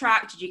fast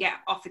track? Did you get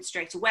offered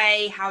straight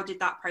away? How did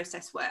that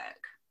process work?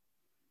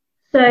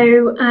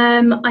 So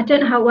I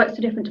don't know how it works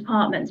for different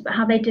departments, but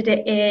how they did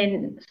it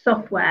in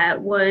software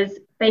was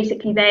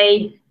basically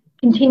they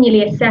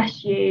continually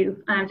assess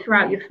you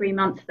throughout your 3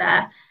 months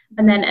there.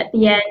 And then at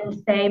the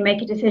end, they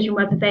make a decision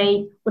whether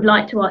they would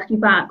like to ask you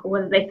back or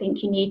whether they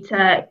think you need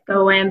to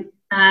go in,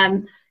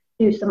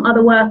 do some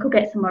other work or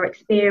get some more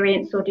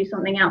experience or do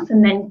something else,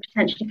 and then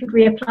potentially could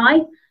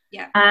reapply.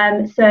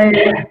 So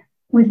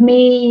with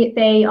me,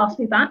 they asked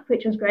me back,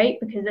 which was great,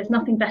 because there's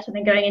nothing better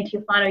than going into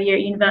your final year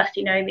at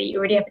university knowing that you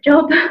already have a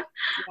job.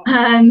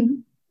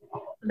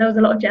 There was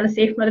a lot of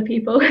jealousy from other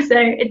people, so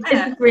it's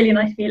a really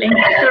nice feeling.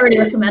 I thoroughly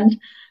recommend.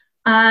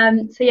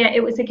 So yeah,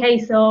 it was a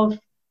case of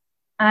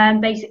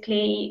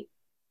basically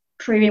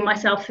proving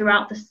myself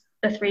throughout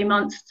the 3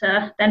 months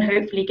to then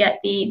hopefully get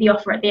the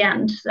offer at the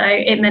end. So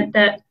it meant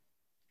that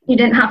you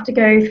didn't have to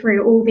go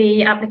through all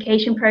the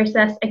application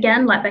process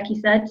again, like Becky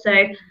said. So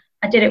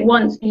I did it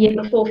once the year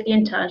before for the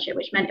internship,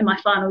 which meant in my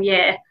final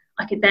year,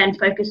 I could then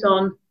focus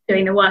on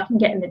doing the work and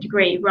getting the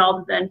degree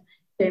rather than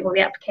doing all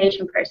the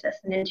application process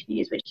and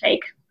interviews, which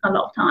take a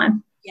lot of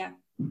time. Yeah.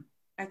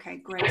 Okay,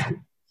 great.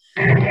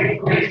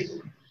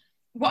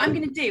 What I'm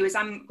going to do is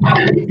I'm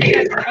going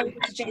to go over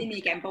to Jamie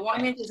again, but what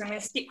I'm going to do is I'm going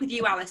to stick with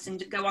you, Alice,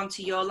 and go on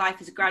to your life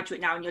as a graduate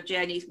now and your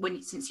journey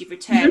since you've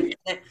returned.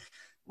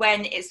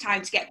 When it's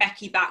time to get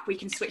Becky back, we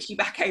can switch you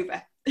back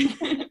over.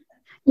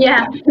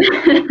 Yeah.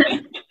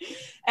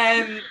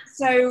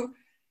 So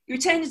you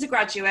returned as a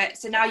graduate,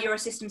 so now you're a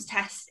systems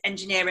test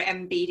engineer at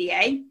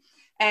MBDA,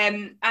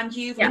 and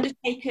you've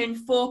undertaken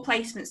 4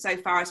 placements so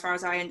far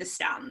as I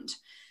understand.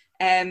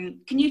 Can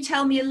you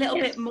tell me a little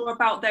bit more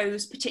about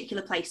those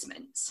particular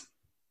placements?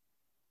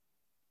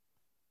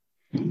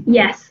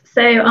 Yes,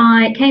 so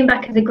I came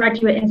back as a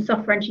graduate in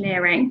software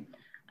engineering.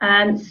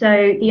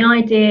 So the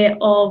idea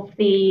of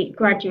the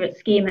graduate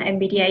scheme at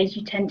MBDA is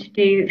you tend to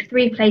do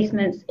 3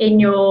 placements in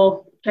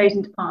your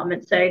chosen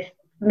department. So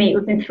for me, it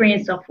would have been 3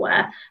 in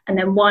software and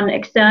then 1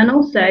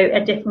 external, so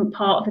a different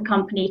part of the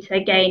company to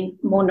gain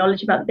more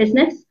knowledge about the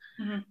business.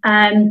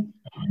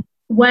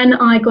 When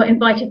I got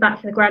invited back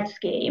for the grad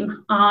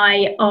scheme,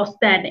 I asked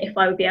then if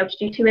I would be able to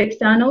do 2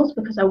 externals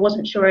because I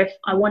wasn't sure if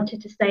I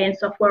wanted to stay in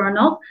software or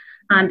not,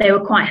 and they were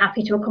quite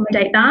happy to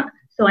accommodate that.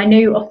 So I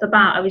knew off the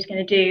bat I was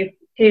going to do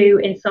 2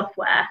 in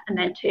software and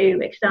then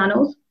 2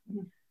 externals.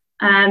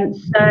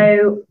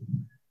 So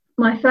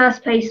my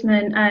first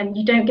placement,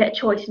 you don't get a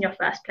choice in your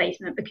first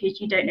placement because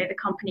you don't know the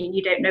company and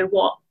you don't know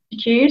what to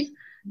choose.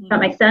 If that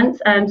makes sense.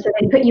 So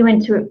they put you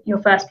into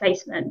your first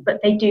placement, but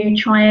they do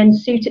try and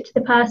suit it to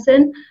the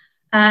person.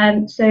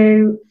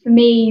 So for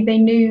me, they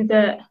knew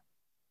that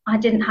I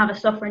didn't have a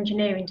software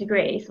engineering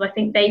degree. So I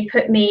think they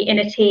put me in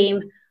a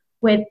team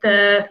with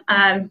the,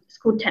 it's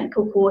called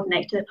technical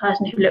coordinator, the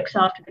person who looks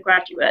after the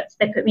graduates.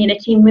 They put me in a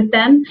team with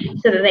them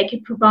so that they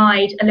could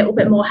provide a little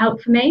bit more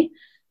help for me,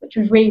 which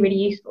was really, really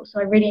useful. So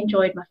I really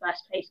enjoyed my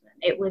first placement.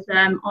 It was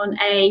on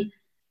a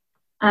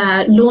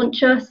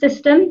launcher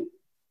system.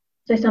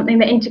 So something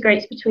that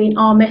integrates between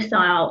our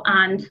missile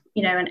and,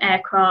 you know, an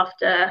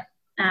aircraft,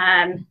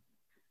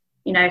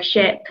 you know,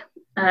 ship,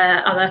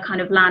 other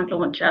kind of land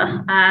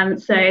launcher.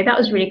 So that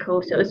was really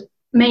cool. So it was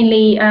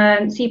mainly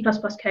C++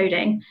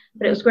 coding,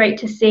 but it was great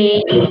to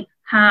see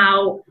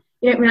how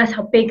you don't realize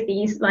how big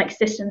these like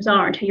systems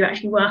are until you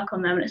actually work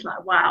on them, and it's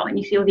like, wow, and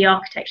you see all the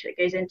architecture that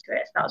goes into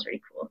it. So that was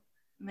really cool.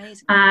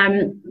 Amazing.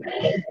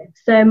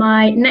 So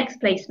my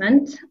next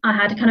placement, I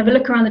had kind of a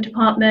look around the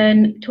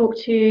department, talk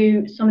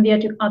to some of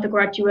the other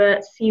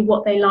graduates, see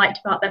what they liked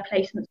about their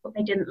placements, what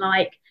they didn't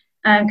like,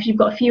 because you've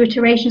got a few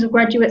iterations of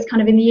graduates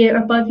kind of in the year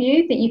above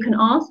you that you can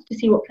ask to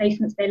see what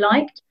placements they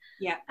liked.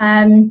 Yeah.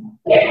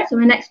 So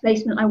my next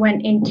placement, I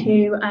went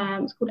into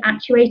it's called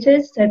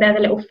actuators. So they're the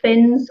little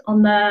fins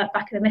on the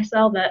back of the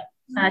missile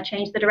that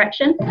change the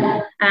direction.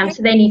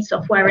 So they need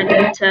software in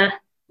them to,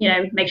 you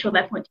know, make sure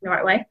they're pointing the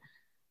right way.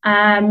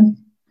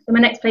 So my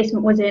next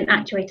placement was in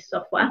actuator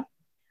software.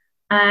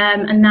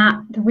 And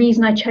that the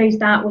reason I chose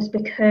that was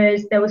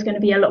because there was going to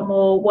be a lot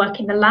more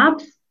work in the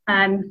labs,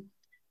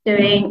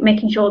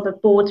 making sure the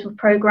boards were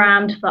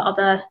programmed for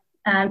other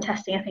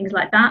testing and things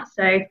like that.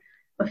 So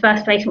my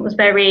first placement was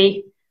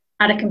very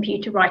at a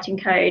computer writing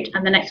code,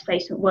 and the next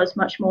placement was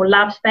much more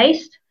labs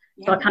based.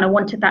 So I kind of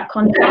wanted that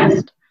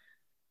contrast.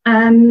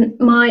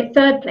 My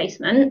third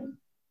placement,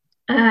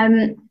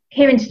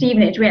 here in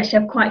Stevenage, we actually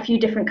have quite a few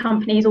different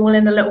companies all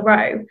in a little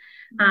row,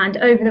 and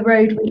over the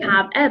road we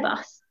have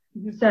Airbus.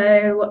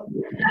 So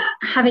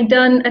having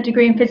done a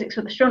degree in physics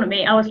with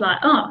astronomy, I was like,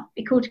 oh, it'd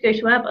be cool to go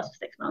to Airbus for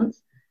 6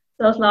 months.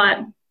 So I was like,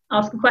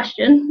 ask a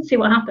question, see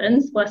what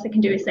happens. Worst they can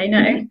do is say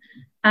no.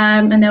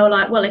 And they were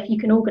like, well, if you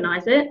can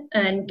organise it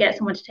and get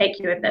someone to take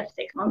you over there for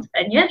 6 months,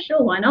 then yeah,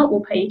 sure, why not? We'll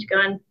pay you to go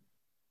and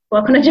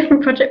work on a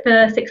different project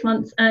for 6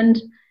 months.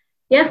 And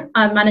yeah,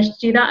 I managed to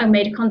do that. I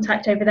made a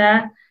contact over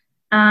there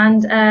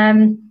and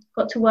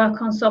got to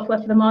work on software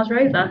for the Mars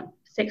rover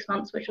for 6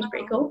 months, which was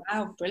pretty cool.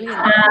 Wow, brilliant.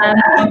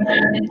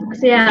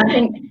 So yeah, I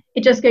think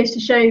it just goes to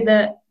show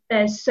that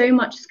there's so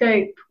much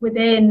scope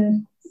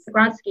within the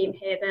grad scheme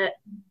here that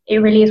it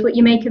really is what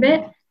you make of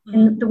it.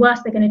 And the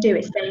worst they're going to do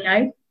is say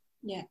no.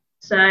 Yeah.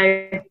 So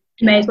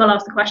you may as well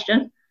ask the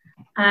question.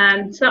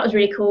 So that was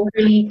really cool,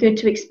 really good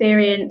to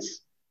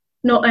experience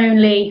not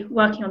only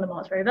working on the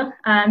Mars rover,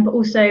 but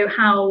also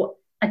how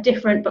a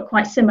different but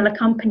quite similar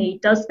company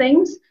does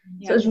things.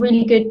 Yeah. So it was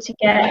really good to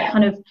get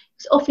kind of,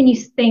 because often you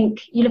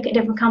think, you look at a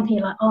different company,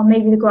 you're like, oh,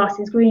 maybe the grass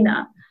is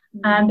greener.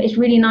 But it's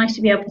really nice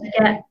to be able to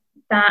get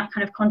that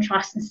kind of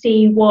contrast and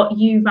see what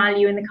you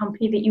value in the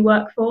company that you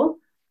work for.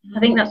 I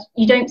think that's,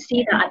 you don't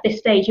see that at this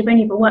stage. You've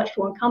only ever worked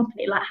for one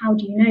company. Like, how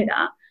do you know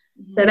that?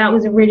 So that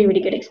was a really,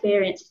 really good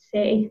experience to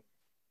see.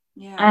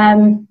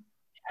 Yeah.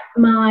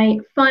 My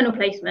final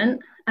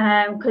placement,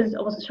 because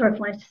I wasn't sure if I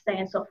wanted to stay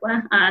in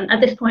software, and at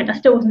this point I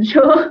still wasn't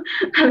sure,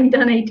 having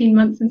done 18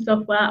 months in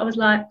software, I was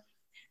like,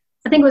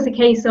 I think it was a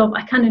case of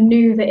I kind of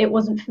knew that it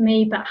wasn't for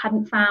me, but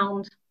hadn't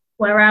found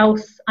where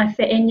else I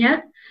fit in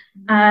yet.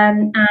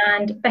 And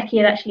Becky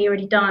had actually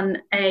already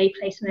done a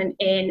placement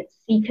in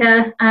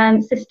Seeker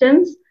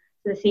systems.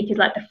 So the Seeker is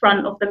like the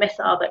front of the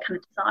missile that kind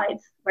of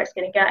decides where it's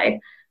going to go.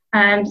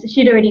 So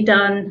she'd already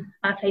done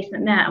a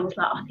placement there and was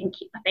like, I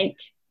think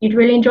you'd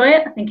really enjoy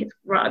it. I think it's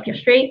right up your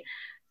street.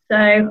 So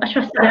I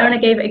trusted her and I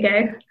gave it a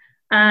go,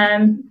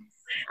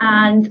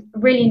 and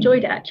really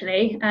enjoyed it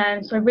actually.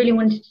 So I really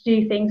wanted to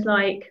do things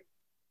like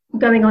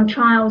going on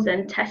trials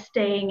and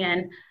testing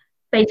and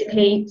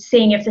basically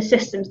seeing if the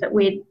systems that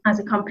we as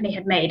a company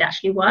had made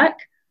actually work.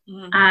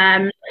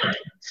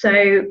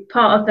 So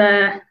part of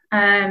the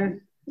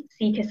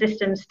Seeker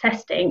systems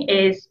testing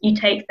is you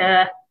take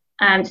the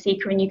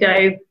Seeker and you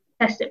go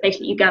test it.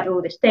 Basically, you gather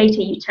all this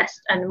data, you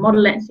test and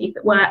model it and see if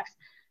it works.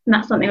 And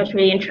that's something I was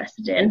really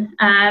interested in.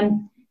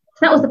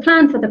 So that was the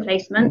plan for the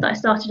placement that I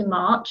started in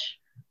March.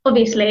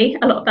 Obviously,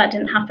 a lot of that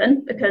didn't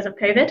happen because of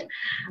COVID.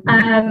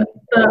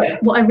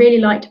 But what I really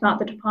liked about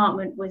the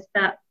department was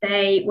that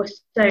they were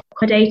so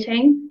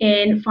accommodating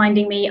in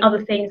finding me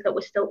other things that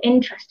were still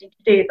interesting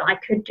to do that I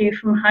could do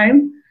from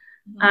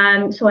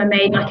home. So I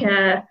made like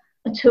a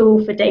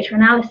tool for data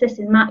analysis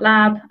in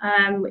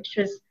MATLAB, which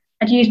was,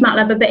 I'd used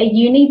MATLAB a bit at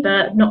uni,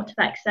 but not to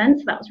that extent.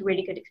 So that was a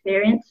really good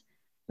experience.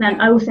 And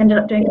then I also ended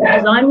up doing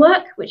design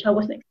work, which I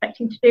wasn't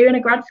expecting to do in a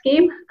grad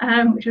scheme,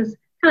 which was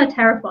kind of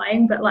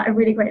terrifying, but like a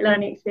really great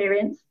learning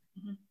experience.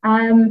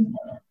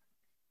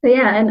 So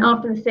yeah, and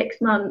after the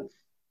 6 months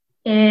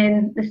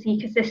in the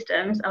Seeker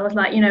systems, I was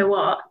like, you know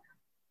what?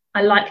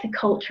 I like the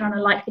culture and I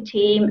like the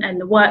team and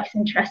the work's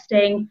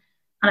interesting.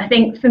 And I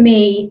think for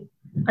me,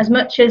 as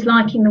much as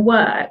liking the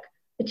work,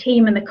 the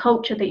team and the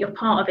culture that you're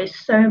part of is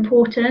so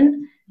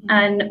important.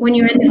 And when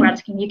you're in the grad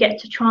scheme, you get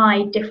to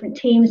try different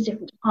teams,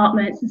 different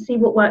departments and see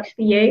what works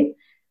for you.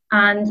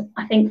 And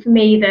I think for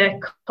me, the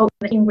culture of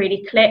the team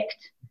really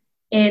clicked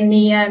in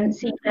the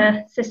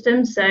Seeker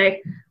system. So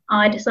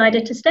I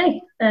decided to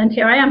stay and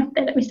here I am.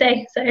 They let me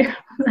stay. So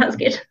that's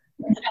good.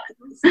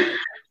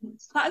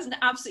 That is an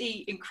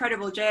absolutely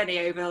incredible journey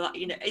over, like,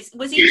 you know,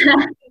 was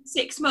it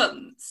 6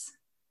 months?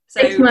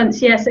 So, 6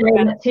 months, yeah, so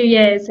 2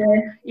 years,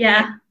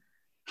 yeah.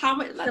 How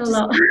much, like, just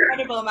an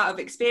incredible amount of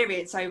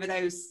experience over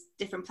those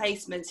different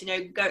placements, you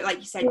know, go, like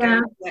you said,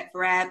 going to work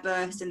for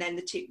Airbus and then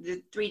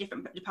the 3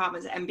 different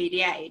departments at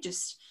MBDA. It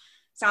just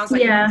sounds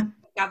like you've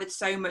gathered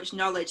so much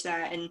knowledge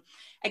there. And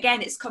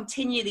again, it's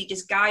continually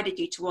just guided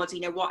you towards, you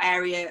know, what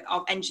area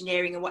of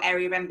engineering and what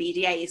area of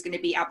MBDA is going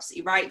to be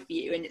absolutely right for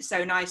you. And it's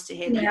so nice to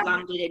hear that you've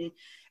landed in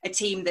a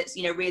team that's,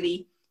 you know,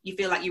 really, you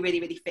feel like you really,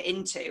 really fit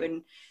into.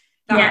 And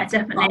that's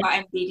definitely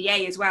about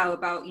MBDA as well,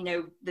 about, you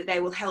know, that they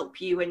will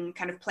help you and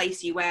kind of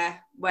place you where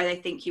they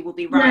think you will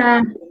be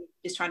right.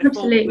 Just trying to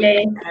fall in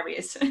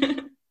areas.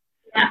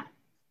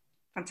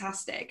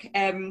 Fantastic.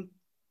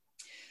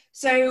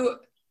 So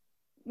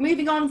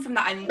moving on from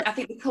that, and I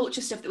think the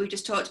culture stuff that we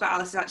just talked about,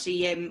 Alice,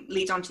 actually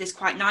leads on to this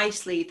quite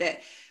nicely,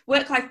 that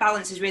work-life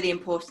balance is really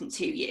important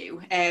to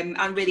you, and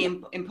really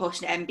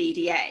important at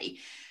MBDA.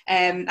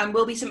 And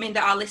will be something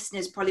that our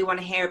listeners probably want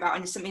to hear about,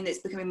 and it's something that's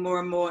becoming more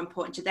and more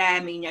important to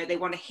them. You know, they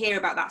want to hear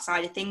about that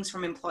side of things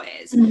from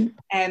employers.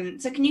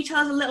 So can you tell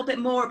us a little bit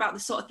more about the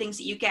sort of things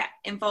that you get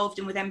involved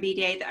in with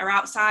MBDA that are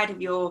outside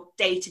of your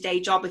day-to-day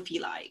job, if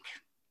you like?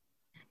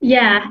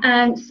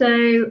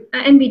 So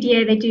at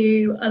MBDA, they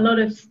do a lot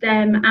of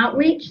STEM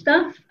outreach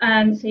stuff.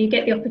 So you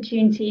get the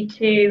opportunity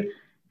to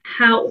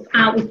help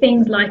out with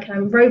things like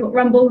Robot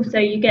Rumble. So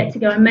you get to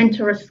go and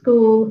mentor a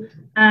school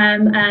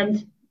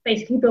and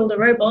basically build a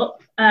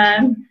robot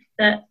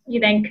that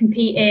you then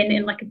compete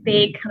in like a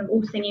big kind of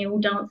all singing, all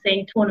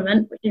dancing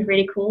tournament, which is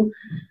really cool.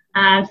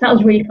 So that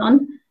was really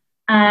fun.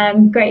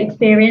 Great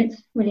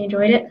experience, really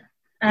enjoyed it.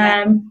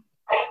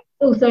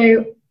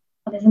 Also,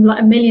 there's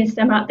like a million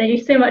STEM out. They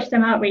do so much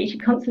STEM outreach. You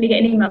constantly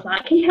get emails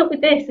like, "Can you help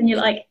with this?" And you're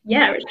like,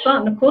 "Yeah, it's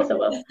fun. Of course I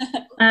will."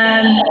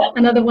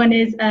 Another one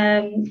is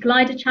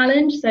Glider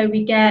Challenge. So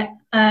we get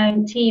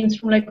teams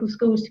from local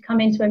schools to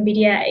come into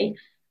MBDA,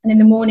 and in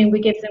the morning we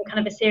give them kind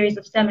of a series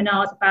of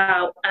seminars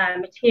about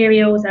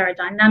materials,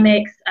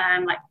 aerodynamics,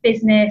 like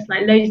business,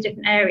 like loads of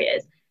different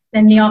areas.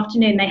 Then in the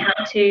afternoon they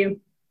have to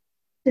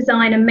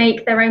design and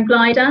make their own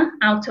glider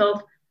out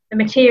of the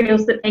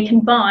materials that they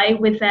can buy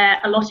with their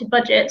allotted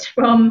budget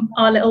from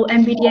our little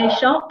MBDA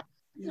shop.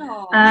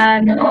 So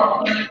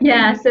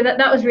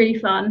that was really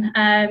fun.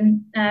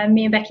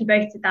 Me and Becky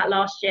both did that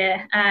last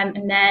year,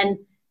 and then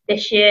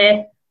this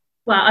year,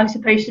 well, I was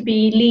supposed to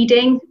be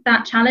leading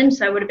that challenge,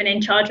 so I would have been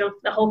in charge of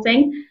the whole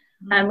thing,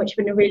 which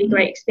would have been a really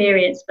great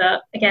experience.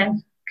 But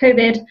again,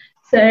 COVID,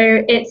 so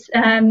it's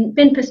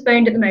been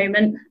postponed at the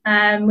moment.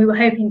 We were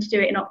hoping to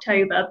do it in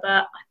October,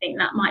 but I think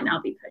that might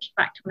now be pushed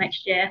back till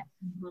next year.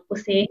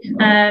 We'll see.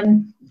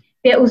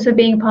 We're also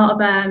being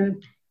part of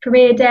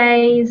career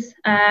days.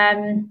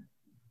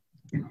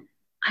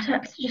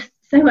 Just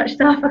so much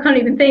stuff. I can't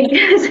even think.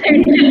 So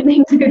many different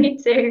things we need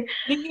to.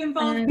 Are you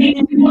involved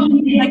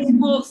in like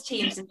sports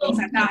teams and things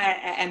like that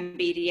at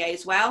MBDA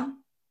as well?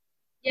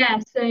 Yeah.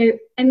 So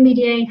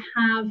MBDA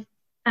have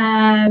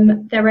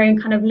their own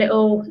kind of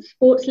little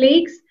sports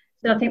leagues.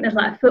 So I think there's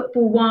like a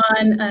football one,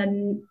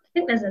 and I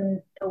think there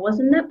was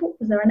a netball.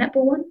 Was there a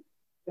netball one?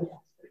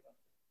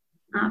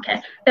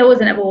 Okay, there was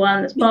a netball one.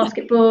 There's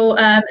basketball,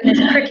 and there's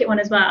a cricket one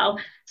as well.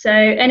 So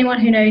anyone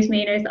who knows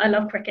me knows that I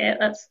love cricket.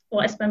 That's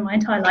what I spend my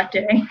entire life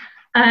doing.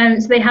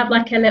 So they have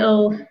like a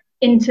little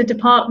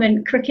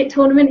inter-department cricket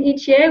tournament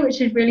each year,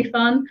 which is really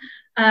fun.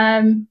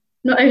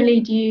 Not only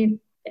do you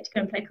get to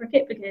go and play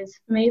cricket, because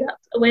for me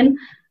that's a win,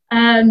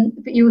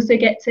 but you also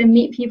get to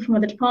meet people from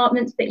other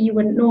departments that you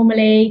wouldn't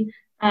normally.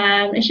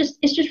 It's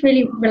just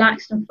really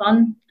relaxed and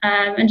fun,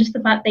 and just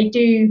the fact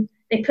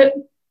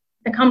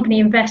the company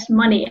invest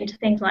money into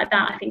things like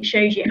that, I think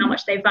shows you how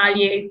much they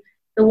value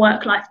the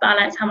work-life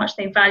balance, how much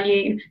they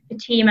value the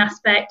team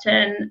aspect,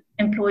 and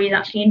employees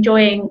actually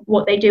enjoying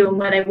what they do and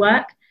where they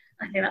work.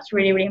 I think that's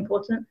really, really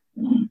important.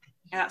 Yeah,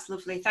 that's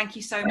lovely. Thank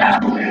you so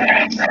much.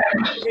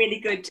 Really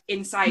good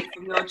insight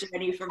from your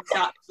journey from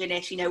start to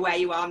finish, you know, where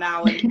you are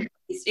now. And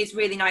it's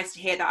really nice to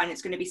hear that, and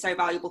it's going to be so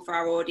valuable for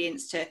our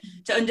audience to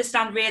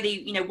understand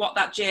really, you know, what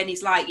that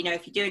journey's like. You know,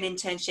 if you do an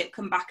internship,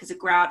 come back as a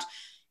grad,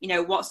 you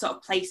know, what sort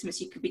of placements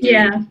you could be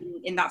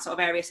doing in that sort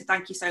of area. So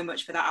thank you so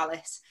much for that,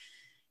 Alice.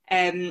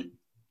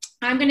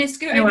 I'm going to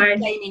scoot over to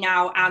Jamie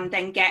now, and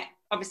then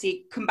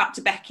obviously come back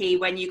to Becky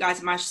when you guys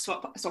have managed to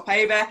swap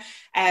over.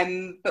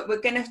 But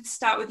we're going to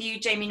start with you,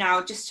 Jamie,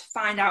 now, just to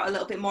find out a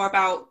little bit more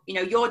about, you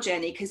know, your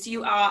journey, because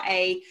you are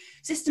a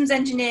systems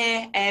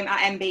engineer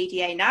at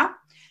MBDA now.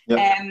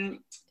 Yep.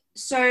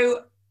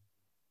 So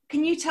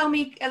can you tell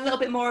me a little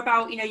bit more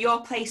about, you know,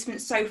 your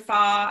placement so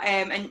far,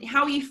 and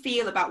how you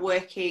feel about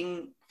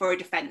working for a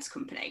defence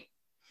company?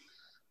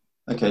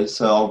 Okay,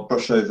 so I'll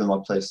brush over my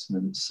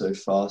placements so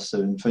far. So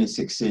in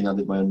 2016, I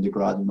did my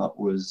undergrad, and that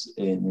was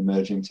in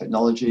emerging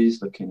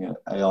technologies, looking at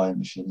AI and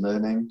machine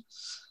learning,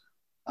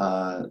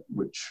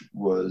 which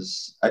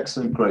was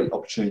excellent, great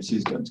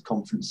opportunities, going to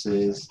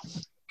conferences,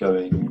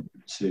 going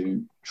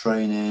to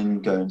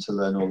training, going to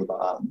learn all about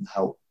that and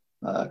help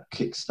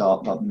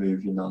kickstart that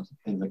move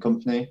in the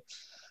company.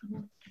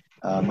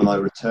 When I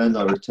returned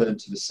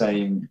to the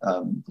same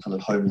kind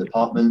of home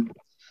department,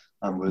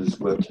 and was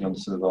working on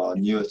some of our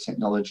newer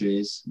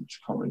technologies, which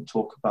I can't really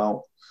talk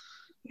about.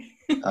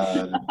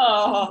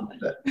 Oh.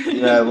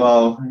 Yeah,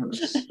 well,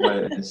 that's the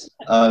way it is.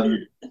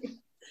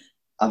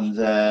 And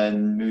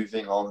then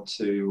moving on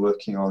to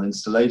working on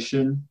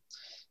installation.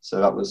 So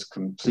that was a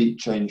complete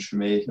change for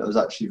me. That was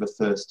actually the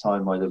first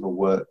time I'd ever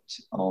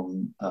worked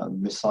on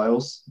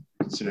missiles,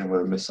 considering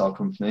we're a missile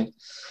company.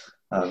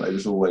 It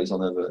was always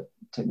on other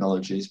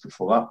technologies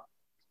before that.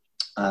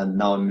 And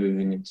now I'm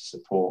moving in to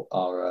support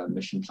our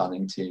mission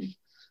planning team,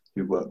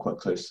 who work quite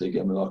closely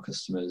again with our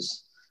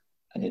customers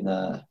in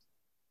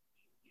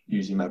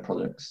using their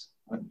products.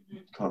 I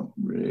can't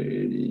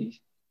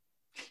really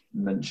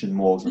mention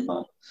more than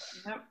that.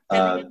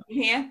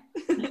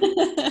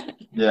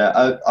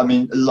 Yeah, I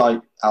mean,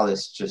 like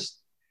Alice just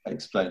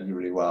explained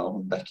really well,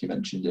 and Becky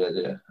mentioned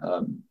earlier,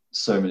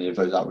 so many of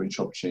those outreach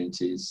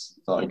opportunities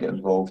that I get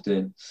involved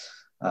in,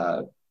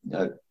 you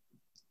know,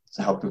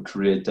 to help with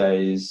career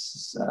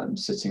days,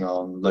 sitting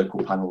on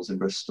local panels in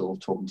Bristol,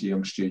 talking to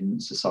young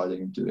students,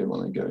 deciding do they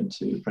want to go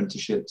into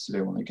apprenticeships, do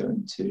they want to go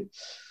into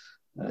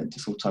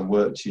full-time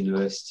work to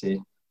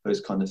university,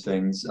 those kind of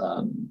things.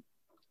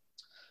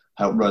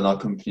 Help run our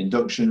company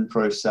induction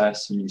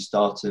process for new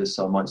starters,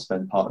 so I might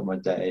spend part of my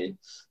day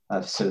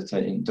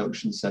facilitating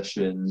induction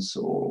sessions,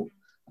 or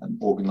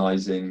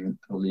organising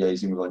or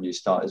liaising with our new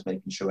starters,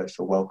 making sure they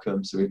feel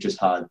welcome. So we've just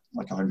had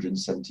like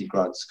 170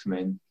 grads come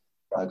in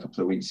a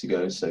couple of weeks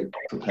ago, so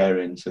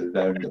preparing for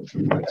their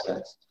induction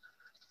process.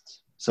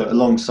 So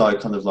alongside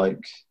kind of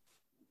like,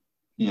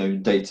 you know,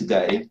 day to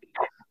day,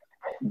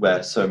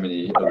 wear so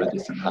many other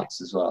different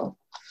hats as well.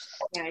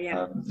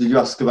 Yeah. Did you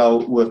ask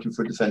about working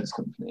for a defence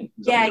company?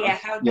 Yeah.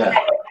 How do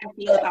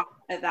you feel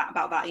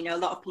about that? You know, a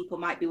lot of people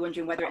might be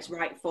wondering whether it's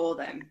right for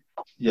them.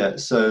 Yeah,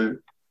 so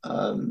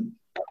I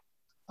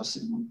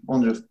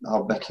wonder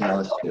how Becky and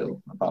Alice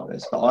feel about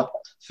this. But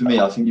for me,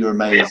 I think you're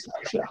amazed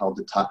actually at how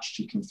detached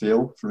you can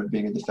feel from it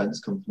being a defence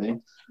company.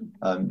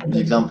 The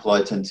example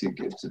I tend to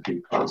give to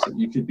people is that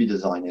you could be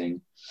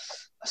designing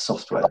a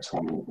software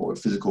tool or a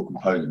physical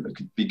component that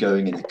could be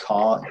going in a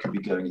car, it could be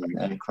going in an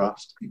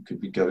aircraft, it could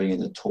be going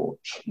in a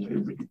torch. You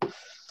know,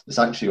 it's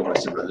actually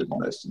almost irrelevant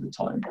most of the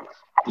time.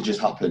 It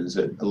just happens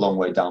that a long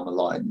way down the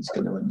line it's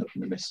going to end up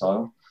in a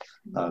missile.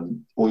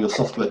 Or your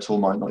software tool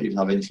might not even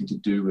have anything to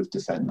do with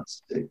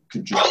defence. It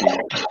could just be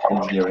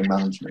engineering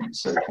management.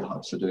 So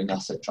perhaps you're doing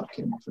asset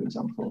tracking, for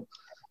example.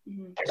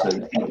 So you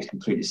know, it's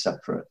completely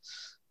separate.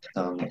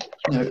 You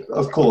know,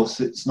 of course,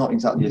 it's not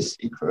exactly a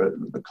secret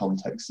that the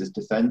context is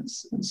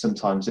defence, and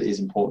sometimes it is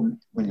important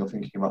when you're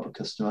thinking about the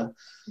customer.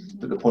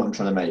 But the point I'm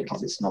trying to make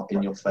is it's not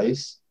in your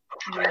face.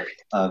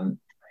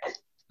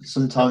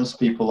 Sometimes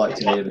people like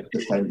to hear that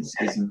defence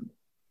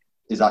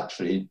is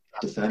actually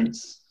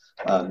defence.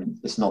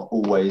 It's not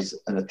always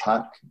an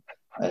attack,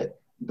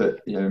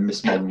 but you know, in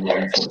this modern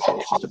world,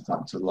 unfortunately, it's just a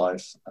fact of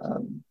life.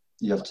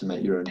 You have to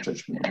make your own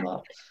judgment on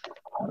that.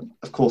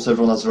 Of course,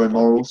 everyone has their own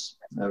morals.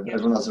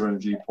 Everyone has their own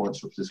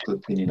viewpoints or political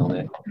opinion on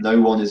it. No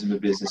one is in the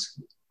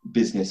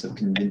business of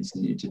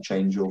convincing you to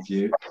change your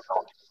view.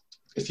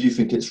 If you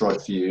think it's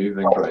right for you,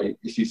 then great.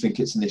 If you think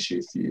it's an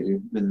issue for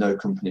you, then no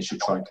company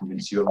should try and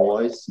convince you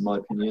otherwise, in my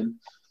opinion.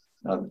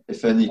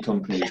 If any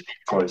company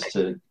tries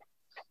to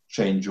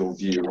change your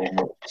view on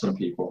what some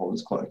people hold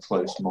as quite a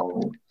close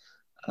moral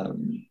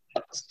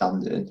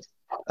standard,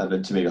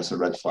 then to me that's a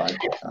red flag.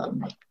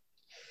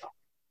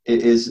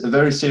 It is a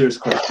very serious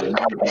question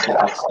that we get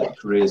asked at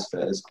careers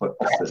fairs quite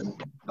often,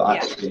 but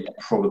actually you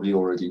probably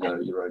already know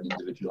your own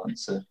individual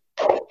answer.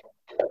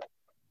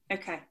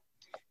 Okay,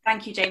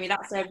 thank you, Jamie.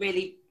 That's a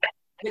really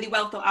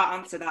well thought out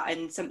answer, that,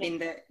 and something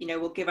that, you know,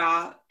 will give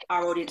our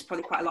audience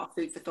probably quite a lot of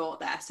food for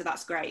thought there. So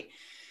that's great.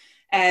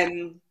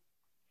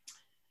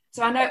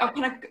 So I know I'm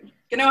kind of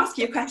going to ask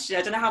you a question.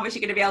 I don't know how much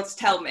you're going to be able to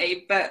tell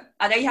me, but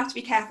I know you have to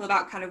be careful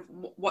about kind of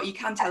what you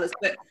can tell us.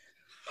 But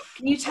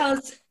can you tell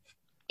us,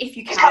 if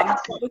you can,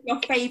 what was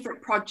your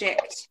favourite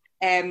project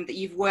that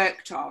you've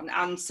worked on,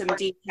 and some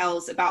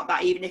details about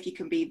that, even if you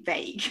can be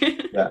vague?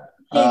 Yeah.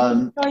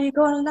 Before you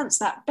go on and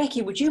answer that,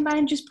 Becky, would you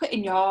mind just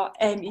putting your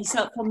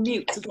yourself on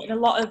mute? Because we're getting a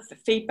lot of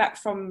feedback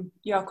from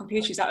your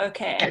computer. Is that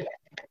okay?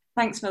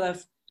 Thanks, my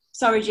love.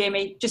 Sorry,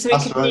 Jamie. Just so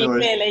we can hear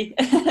clearly.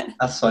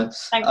 That's fine.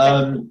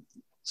 Thanks,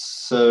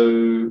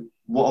 so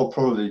what I'll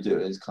probably do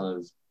is kind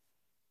of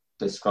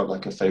describe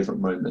like a favourite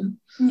moment.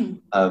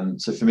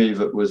 So for me,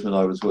 that was when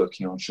I was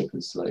working on ship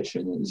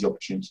installation. It was the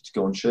opportunity to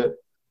go on ship.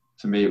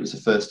 For me, it was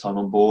the first time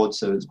on board,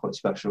 so it was quite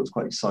special. It was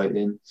quite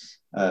exciting.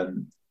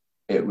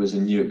 It was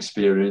a new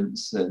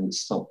experience, and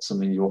it's not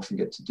something you often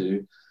get to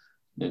do.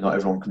 You know, not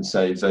everyone can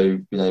say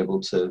they've been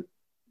able to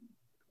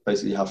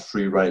basically have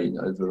free reign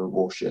over a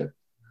warship,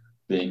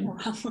 being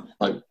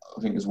like,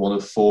 I think it was one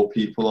of 4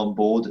 people on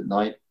board at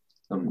night,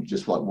 and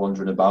just like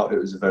wandering about. It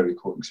was a very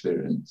cool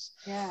experience.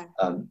 Yeah.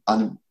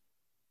 And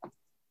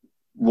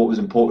what was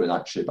important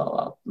actually about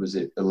that was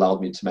it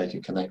allowed me to make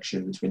a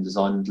connection between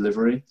design and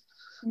delivery.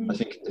 I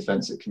think in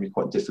defence it can be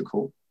quite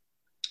difficult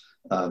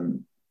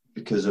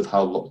because of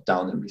how locked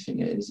down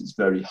everything is. It's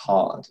very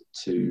hard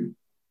to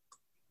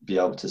be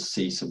able to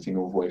see something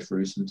all the way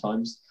through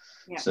sometimes.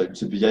 So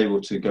to be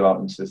able to go out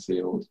into the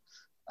field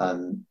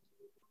and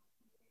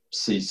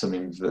see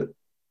something that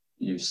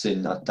you've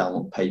seen that down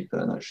on paper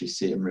and actually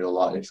see it in real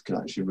life can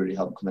actually really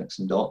help connect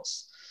some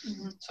dots.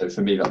 So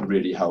for me, that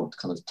really helped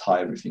kind of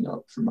tie everything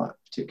up from that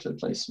particular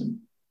placement.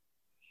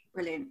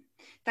 Brilliant.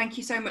 Thank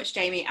you so much,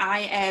 Jamie.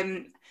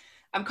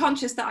 I'm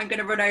conscious that I'm going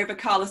to run over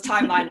Carla's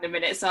timeline in a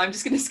minute, so I'm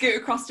just going to scoot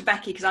across to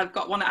Becky because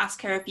want to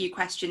ask her a few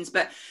questions.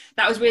 But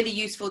that was really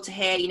useful to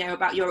hear, you know,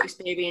 about your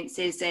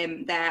experiences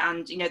there,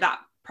 and you know, that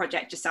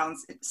project just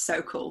sounds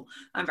so cool.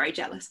 I'm very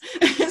jealous.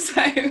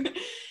 So,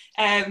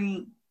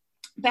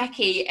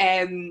 Becky,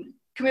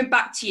 coming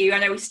back to you, I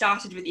know we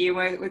started with you.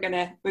 We're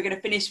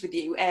gonna finish with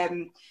you.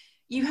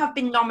 You have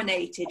been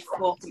nominated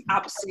for some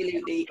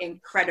absolutely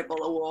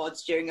incredible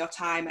awards during your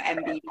time at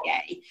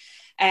MBDA,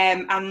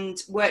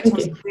 and worked on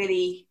some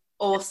really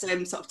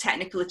awesome sort of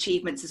technical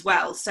achievements as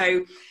well.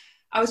 So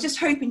I was just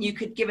hoping you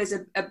could give us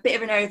a bit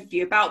of an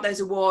overview about those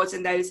awards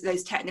and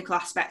those technical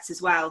aspects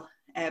as well.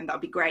 That would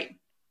be great.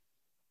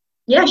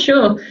 Yeah,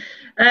 sure.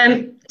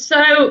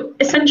 So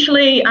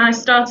essentially, I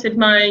started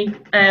my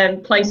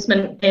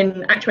placement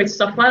in actuator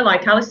software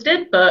like Alice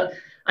did, but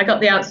I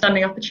got the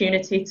outstanding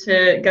opportunity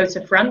to go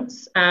to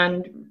France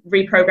and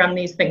reprogram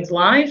these things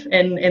live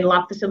in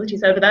lab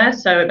facilities over there.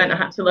 So it meant I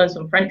had to learn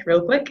some French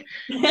real quick.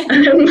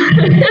 So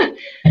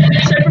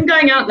from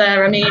going out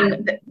there, I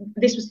mean,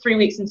 this was 3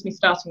 weeks into me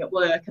starting at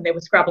work, and they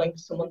were scrabbling for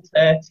someone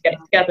to get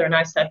it together. And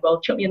I said, well,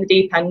 chuck me in the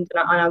deep end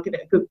and I'll give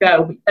it a good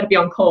go. But you better be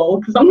on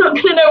call because I'm not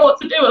going to know what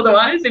to do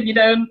otherwise if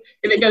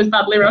it goes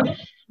badly wrong.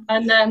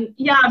 And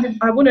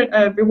I won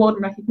a reward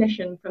and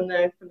recognition from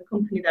the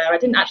company there. I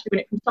didn't actually win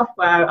it from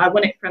software. I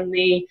won it from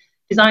the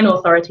Design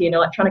Authority in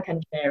Electronic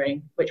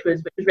Engineering, which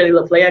was really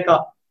lovely. I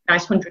got a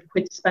nice £100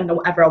 to spend on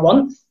whatever I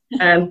want.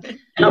 That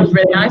was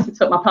really nice. I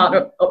took my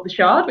partner up the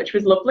Shard, which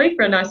was lovely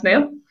for a nice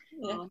meal.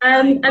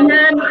 And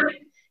then,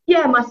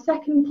 my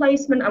second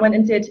placement, I went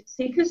and did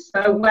Seekers.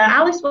 So where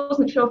Alice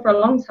wasn't sure for a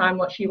long time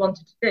what she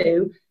wanted to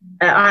do,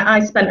 I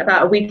spent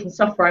about a week in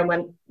software and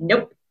went,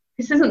 nope.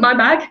 This isn't my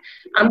bag.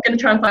 I'm going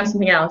to try and find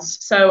something else.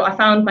 So I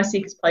found my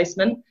Seekers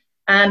placement,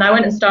 and I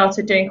went and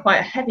started doing quite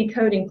a heavy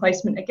coding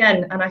placement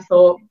again. And I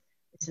thought,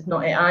 this is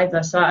not it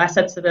either. So I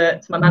said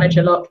to my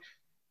manager, look,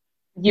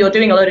 you're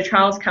doing a load of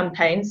trials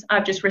campaigns.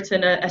 I've just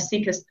written a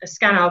Seekers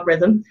scan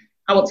algorithm.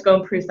 I want to go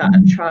and prove that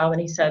at the trial.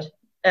 And he said,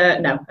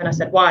 no. And I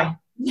said, why?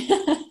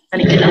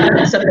 And he didn't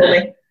answer for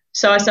me.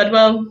 So I said,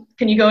 well,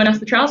 can you go and ask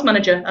the trials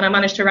manager? And I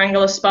managed to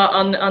wrangle a spot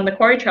on the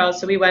Quarry trials.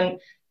 So we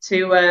went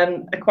to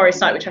a Quarry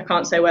site, which I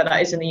can't say where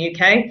that is in the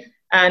UK,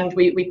 and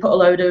we put a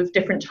load of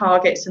different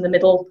targets in the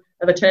middle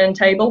of a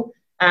turntable,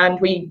 and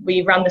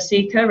we ran the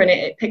Seeker, and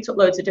it picked up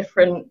loads of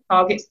different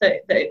targets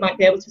that it might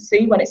be able to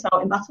see when it's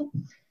out in battle,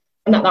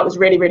 and that was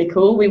really, really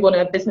cool. We won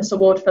a business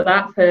award for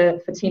that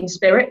for team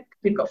spirit.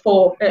 We've got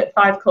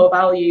 5 core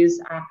values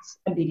at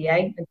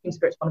MBDA, and team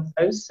spirit's one of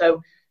those.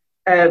 So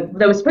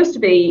there was supposed to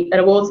be an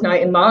awards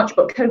night in March,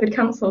 but COVID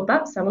cancelled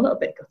that, so I'm a little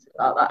bit gutted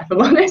about that, if I'm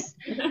honest.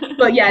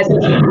 But yeah,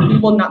 we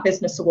won that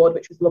business award,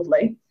 which was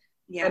lovely.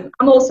 Yeah.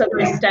 I'm also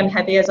very STEM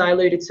heavy, as I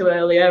alluded to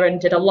earlier,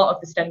 and did a lot of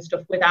the STEM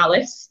stuff with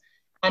Alice.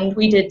 And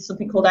we did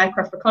something called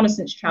Aircraft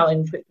Reconnaissance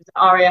Challenge, which was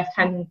at RAF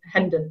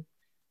Hendon.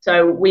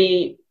 So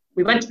we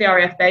went to the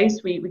RAF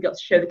base. We got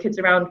to show the kids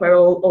around where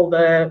all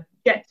the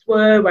jets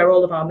were, where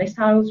all of our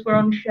missiles were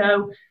on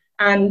show.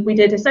 And we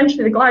did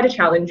essentially the glider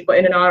challenge, but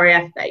in an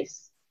RAF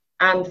base.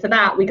 And for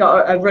that, we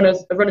got a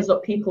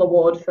Runners-Up People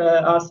Award for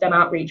our STEM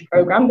outreach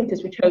programme,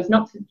 because we chose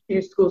not to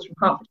choose schools from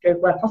Hertfordshire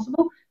where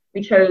possible.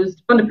 We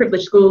chose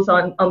underprivileged schools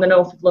on the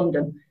north of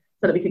London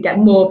so that we could get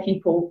more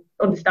people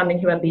understanding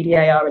who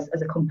MBDA are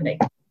as a company.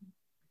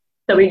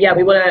 So we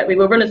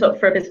were runners-up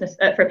for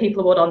a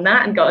People Award on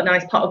that, and got a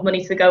nice pot of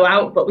money to go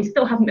out, but we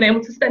still haven't been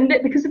able to spend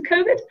it because of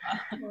COVID.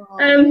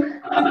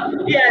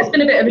 It's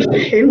been a bit of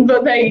a shame,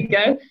 but there you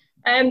go.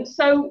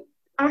 So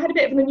I had a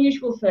bit of an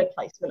unusual third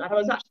placement. I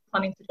was actually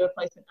planning to do a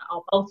placement at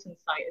our Bolton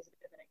site as a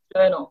bit of an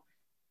external,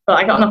 but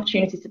I got an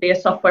opportunity to be a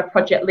software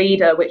project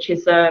leader, which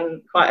is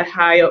quite a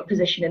high up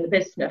position in the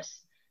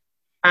business.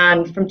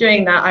 And from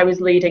doing that, I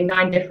was leading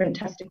 9 different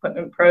test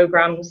equipment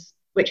programs,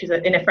 which is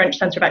in a French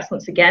Centre of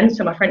Excellence again.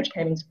 So my French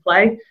came into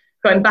play,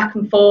 going back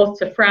and forth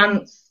to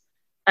France,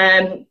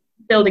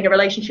 building a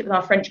relationship with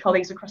our French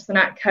colleagues across the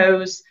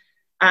NatCos.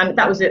 And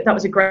that was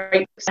a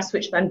great success,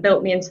 which then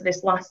built me into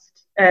this last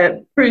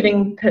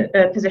proving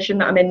position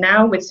that I'm in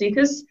now with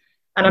Seekers,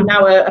 and I'm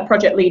now a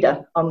project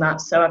leader on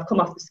that. So I've come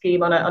off the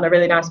scheme on a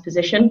really nice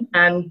position,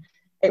 and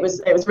it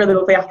was really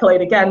lovely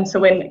accolade again to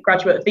win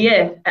Graduate of the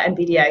Year at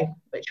MBDA,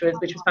 which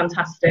was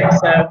fantastic.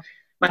 So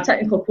my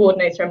technical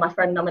coordinator and my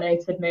friend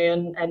nominated me,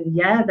 and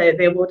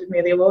they awarded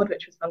me the award,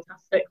 which was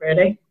fantastic,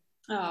 really.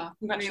 Oh,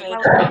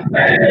 congratulations!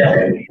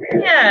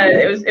 Yeah,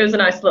 it was a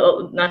nice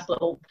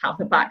little pat on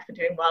the back for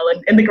doing well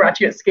in the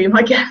graduate scheme,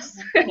 I guess.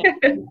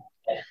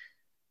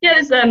 Yeah,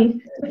 there's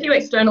a few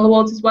external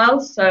awards as well.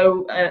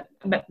 So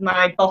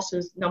my boss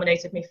has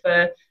nominated me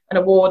for an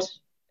award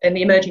in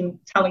the Emerging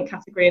Talent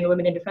category in the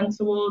Women in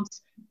Defence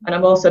Awards. And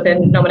I've also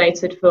been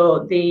nominated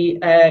for the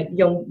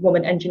Young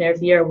Woman Engineer of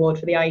the Year award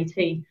for the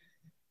IET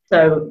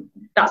So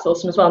that's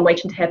awesome as well. I'm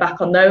waiting to hear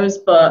back on those,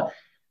 but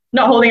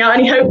not holding out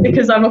any hope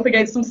because I'm up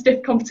against some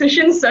stiff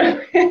competition. So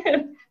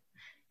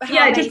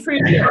yeah, it just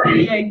proves that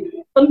MBDA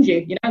fund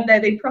you. You know,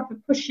 they proper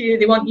push you.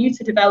 They want you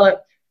to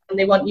develop, and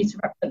they want you to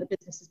represent the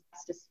business as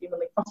best as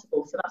humanly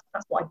possible. So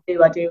that's what I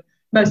do. I do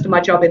most of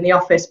my job in the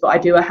office, but I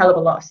do a hell of a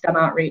lot of STEM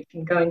outreach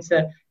and going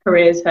to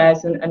careers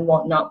fairs and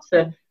whatnot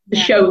to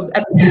show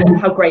everyone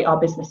how great our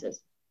business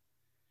is.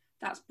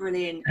 That's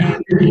brilliant.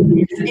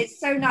 It's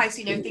so nice,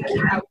 you know, thinking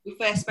about when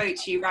we first spoke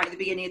to you right at the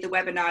beginning of the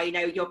webinar, you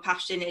know, your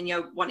passion and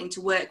your wanting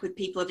to work with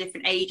people of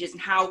different ages and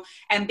how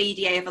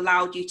MBDA have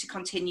allowed you to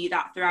continue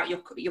that throughout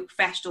your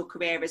professional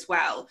career as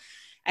well.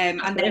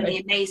 And then the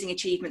amazing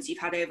achievements you've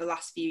had over the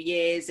last few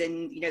years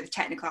and, you know, the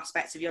technical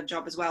aspects of your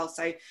job as well.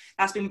 So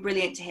that's been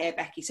brilliant to hear,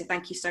 Becky. So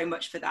thank you so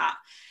much for that.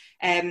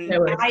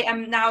 I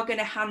am now going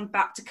to hand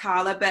back to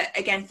Carla, but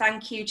again,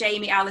 thank you,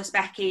 Jamie, Alice,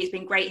 Becky. It's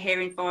been great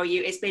hearing for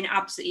you. It's been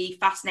absolutely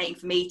fascinating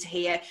for me to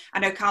hear. I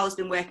know Carla's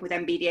been working with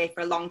MBDA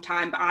for a long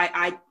time, but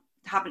I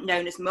haven't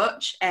known as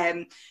much.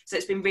 So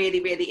it's been really,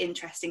 really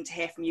interesting to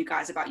hear from you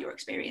guys about your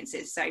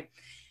experiences. So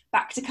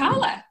back to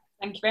Carla.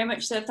 Thank you very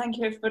much. So thank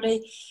you,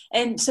 everybody.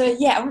 So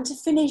yeah, I want to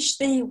finish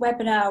the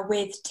webinar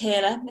with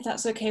Taylor, if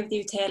that's okay with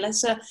you, Taylor.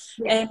 So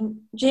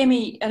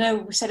Jamie, I know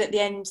we said at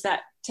the end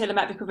that Taylor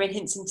might be covering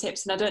hints and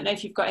tips, and I don't know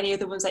if you've got any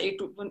other ones that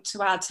you want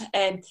to add,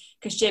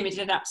 because Jamie did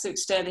an absolute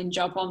sterling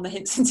job on the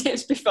hints and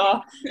tips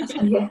before.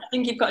 I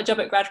think you've got a job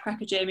at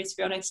GradCracker, Jamie, to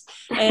be honest.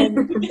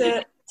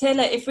 So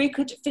Taylor, if we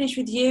could finish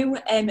with you,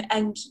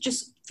 and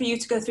just for you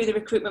to go through the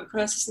recruitment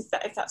process,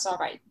 if that's all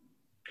right.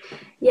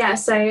 Yeah,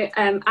 so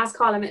as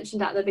Carla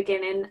mentioned at the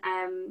beginning,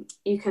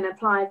 you can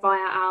apply via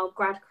our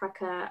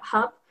GradCracker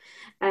hub.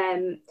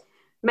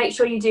 Make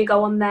sure you do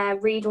go on there,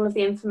 read all of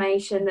the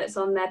information that's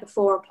on there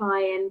before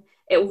applying.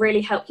 It will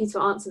really help you to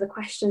answer the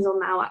questions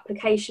on our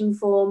application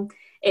form.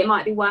 It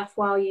might be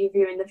worthwhile you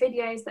viewing the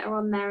videos that are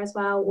on there as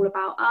well, all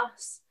about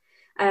us.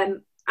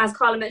 As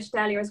Carla mentioned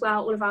earlier as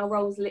well, all of our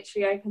roles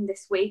literally open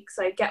this week,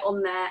 so get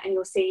on there and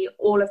you'll see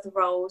all of the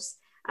roles,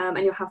 and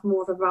you'll have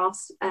more of a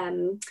vast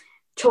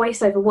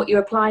choice over what you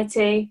apply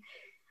to.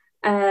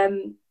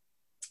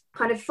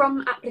 Kind of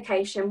from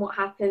application, what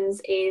happens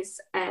is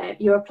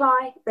you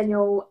apply, then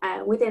you'll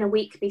within a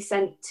week be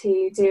sent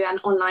to do an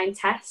online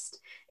test.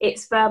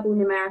 It's verbal,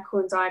 numerical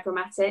and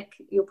diagrammatic.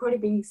 You'll probably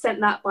be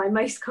sent that by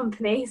most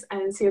companies,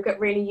 and so you'll get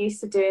really used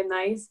to doing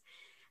those.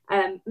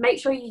 Make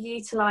sure you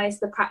utilise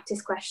the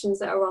practice questions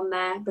that are on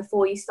there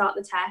before you start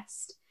the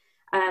test.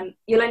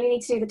 You'll only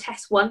need to do the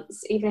test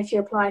once, even if you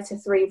apply to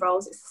 3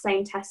 roles, it's the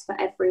same test for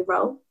every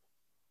role.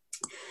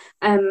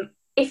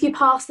 If you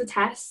pass the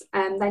test,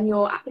 then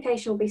your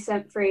application will be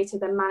sent through to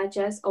the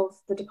managers of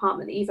the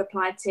department that you've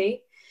applied to.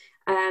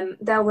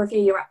 They'll review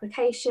your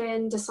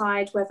application,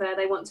 decide whether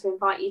they want to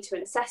invite you to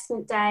an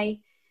assessment day.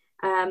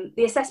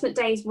 The assessment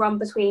days run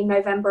between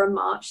November and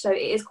March, so it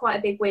is quite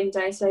a big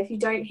window. So if you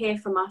don't hear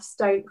from us,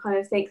 don't kind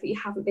of think that you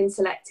haven't been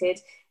selected.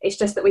 It's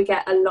just that we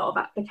get a lot of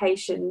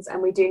applications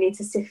and we do need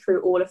to sift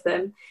through all of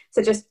them.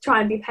 So just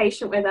try and be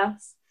patient with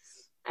us.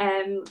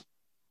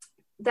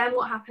 Then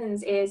what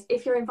happens is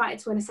if you're invited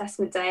to an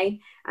assessment day,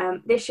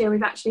 this year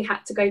we've actually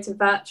had to go to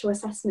virtual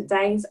assessment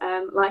days,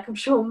 like I'm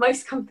sure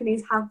most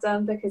companies have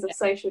done because of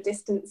social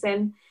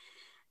distancing.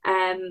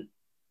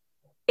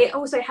 It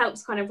also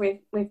helps kind of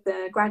with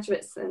the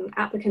graduates and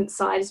applicants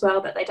side as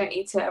well, that they don't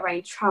need to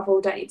arrange travel,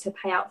 don't need to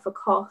pay out for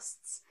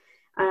costs,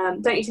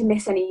 don't need to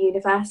miss any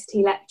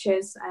university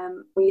lectures.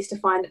 We used to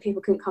find that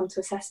people couldn't come to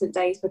assessment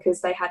days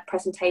because they had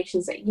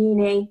presentations at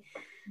uni,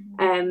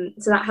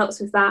 so that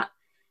helps with that.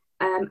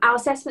 Our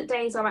assessment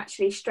days are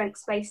actually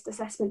strengths-based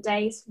assessment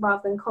days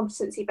rather than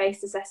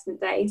competency-based assessment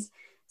days.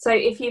 So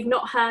if you've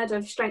not heard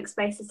of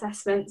strengths-based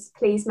assessments,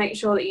 please make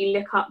sure that you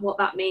look up what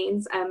that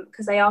means,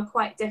 because they are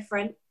quite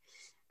different.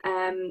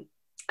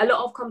 A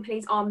lot of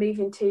companies are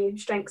moving to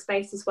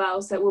strengths-based as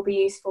well, so it will be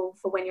useful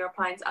for when you're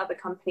applying to other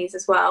companies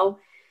as well.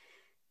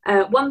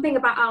 One thing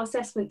about our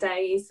assessment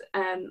days,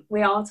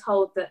 we are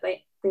told that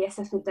the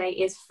assessment day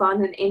is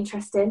fun and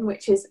interesting,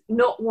 which is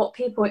not what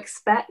people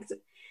expect.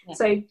 Yeah.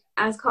 So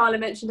as Carla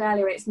mentioned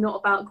earlier, it's not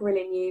about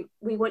grilling you.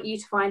 We want you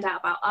to find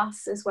out about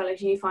us as well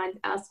as you find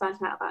us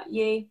finding out about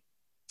you.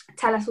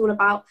 Tell us all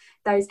about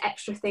those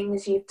extra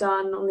things you've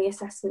done on the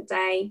assessment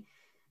day.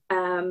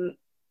 And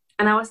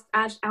our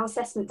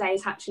assessment day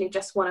has actually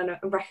just won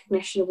a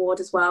recognition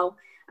award as well,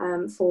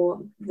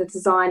 for the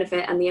design of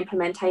it and the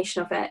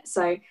implementation of it.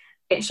 So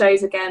it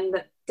shows again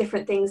that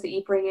different things that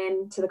you bring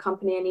in to the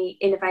company, any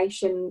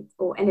innovation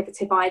or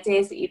innovative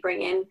ideas that you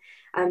bring in,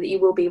 that you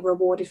will be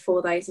rewarded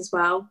for those as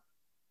well.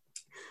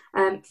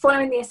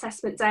 Following the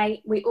assessment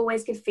day, we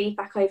always give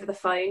feedback over the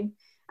phone.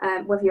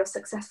 Whether you're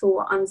successful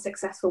or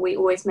unsuccessful, we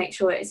always make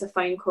sure it is a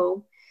phone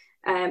call.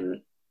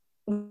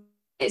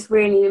 It's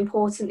really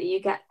important that you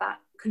get that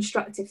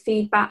constructive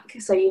feedback,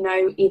 so you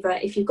know either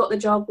if you've got the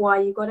job, why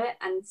you got it,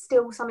 and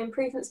still some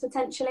improvements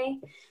potentially,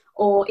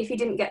 or if you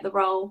didn't get the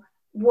role,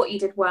 what you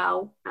did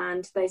well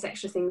and those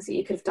extra things that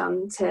you could have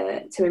done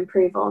to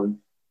improve on.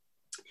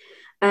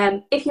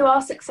 If you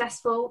are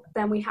successful,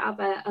 then we have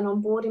an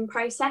onboarding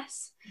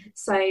process.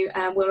 So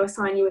we'll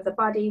assign you with a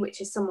buddy,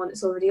 which is someone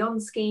that's already on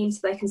scheme, so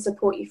they can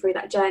support you through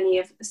that journey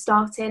of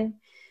starting.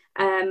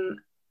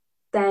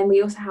 Then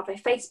we also have a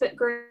Facebook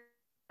group.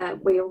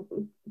 We'll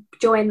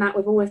join that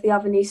with all of the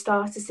other new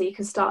starters, so you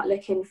can start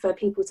looking for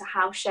people to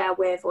house share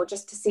with, or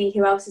just to see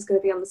who else is going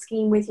to be on the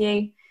scheme with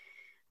you.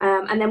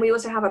 And then we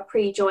also have a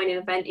pre-joining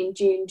event in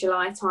June,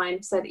 July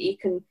time, so that you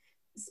can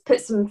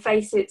put some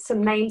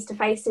names to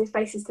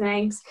faces to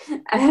names,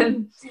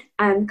 and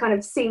kind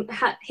of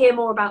hear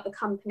more about the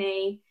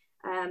company.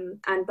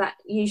 And that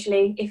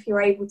usually, if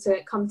you're able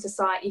to come to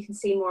site, you can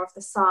see more of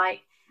the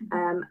site,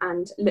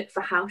 and look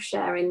for house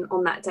sharing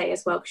on that day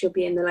as well, because you'll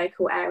be in the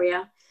local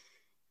area.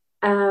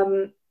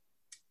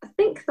 I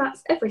think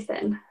that's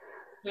everything.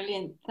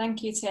 Brilliant,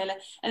 thank you, Taylor.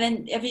 And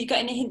then, have you got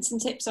any hints and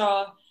tips, or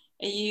are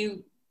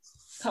you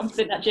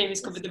confident that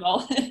Jamie's covered them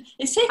all?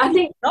 It's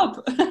taking a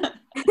job.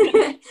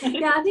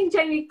 Yeah, I think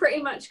Jamie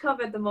pretty much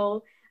covered them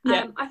all.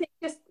 Yeah. I think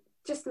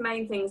just the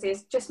main things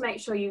is just make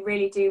sure you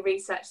really do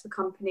research the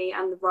company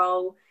and the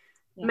role.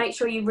 Yeah. Make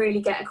sure you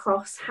really get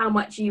across how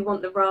much you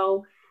want the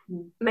role.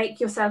 Make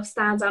yourself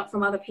stand out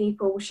from other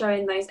people,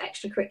 showing those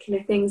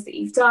extracurricular things that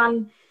you've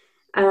done.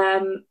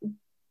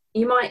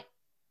 You might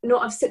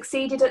not have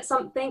succeeded at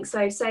something,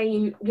 so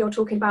say you're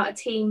talking about a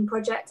team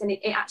project and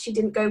it actually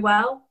didn't go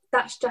well.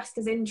 That's just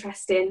as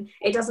interesting.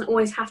 It doesn't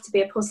always have to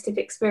be a positive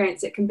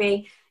experience. It can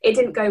be, it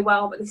didn't go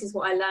well, but this is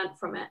what I learned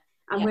from it.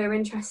 And we're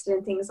interested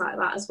in things like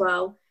that as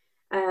well.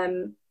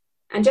 And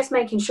just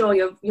making sure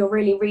you're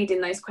really reading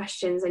those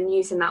questions and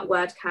using that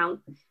word count.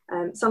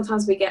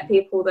 Sometimes we get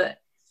people that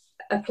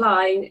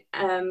apply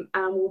and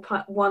will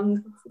put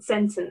one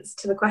sentence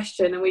to the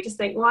question, and we just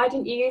think, why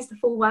didn't you use the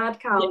full word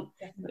count?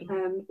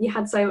 You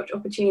had so much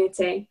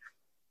opportunity.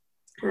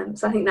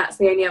 So I think that's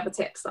the only other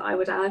tips that I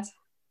would add.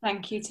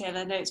 Thank you,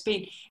 Taylor. No, it's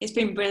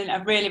been brilliant.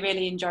 I've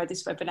really enjoyed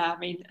this webinar. I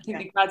mean, I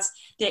think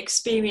the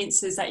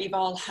experiences that you've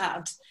all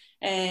had,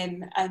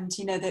 and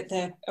you know, that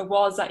the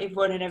awards that you've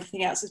won and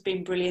everything else has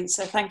been brilliant.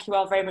 So thank you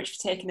all very much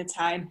for taking the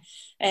time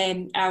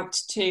out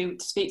to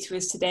speak to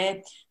us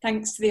today.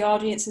 Thanks to the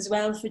audience as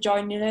well for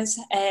joining us.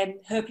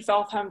 Hope you've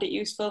all found it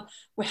useful.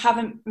 We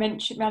haven't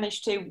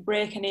managed to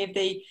break any of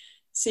the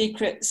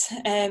secrets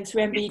through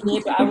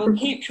MBDA, but I will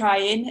keep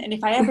trying, and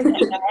if I ever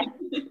get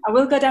there, I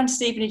will go down to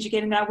Stevenage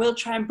again, and I will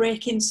try and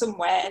break in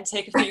somewhere and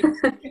take a few.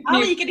 How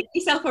are you going to get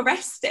yourself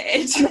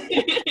arrested?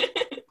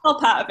 All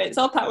part of it. It's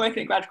all part of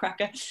working at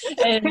Gradcracker.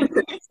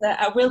 So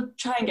I will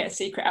try and get a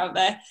secret out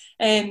there.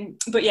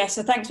 But yeah,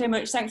 so thanks very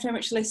much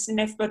for listening,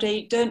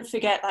 everybody. Don't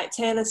forget, like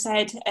Taylor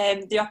said,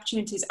 the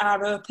opportunities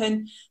are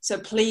open, so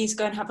please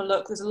go and have a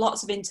look. There's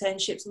lots of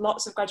internships,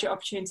 lots of graduate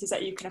opportunities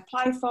that you can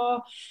apply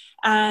for.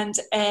 And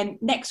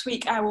next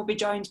week I will be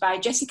joined by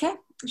Jessica.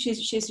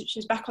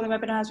 She's back on the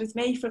webinars with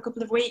me for a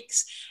couple of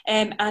weeks,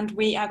 and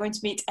we are going to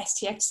meet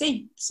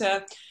STFC.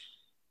 So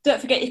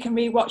don't forget, you can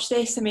rewatch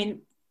this. I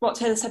mean, what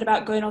Taylor said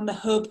about going on the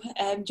hub,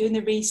 doing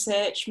the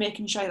research,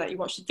 making sure that you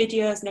watch the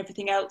videos and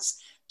everything else.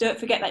 Don't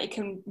forget that you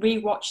can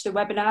rewatch the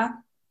webinar,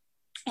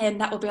 and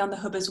that will be on the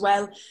hub as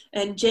well.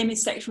 And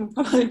Jamie's section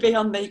will probably be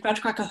on the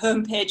Gradcracker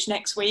homepage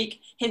next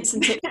week. Hints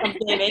and tips from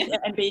Jamie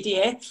at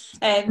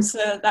MBDA.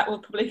 So that will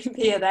probably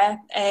be there.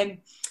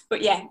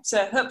 But yeah,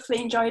 so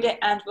hopefully enjoyed it,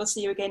 and we'll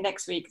see you again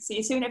next week. See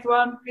you soon,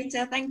 everyone.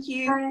 Rita, thank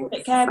you. Thanks.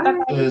 Take care.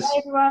 Bye-bye. Bye,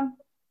 everyone.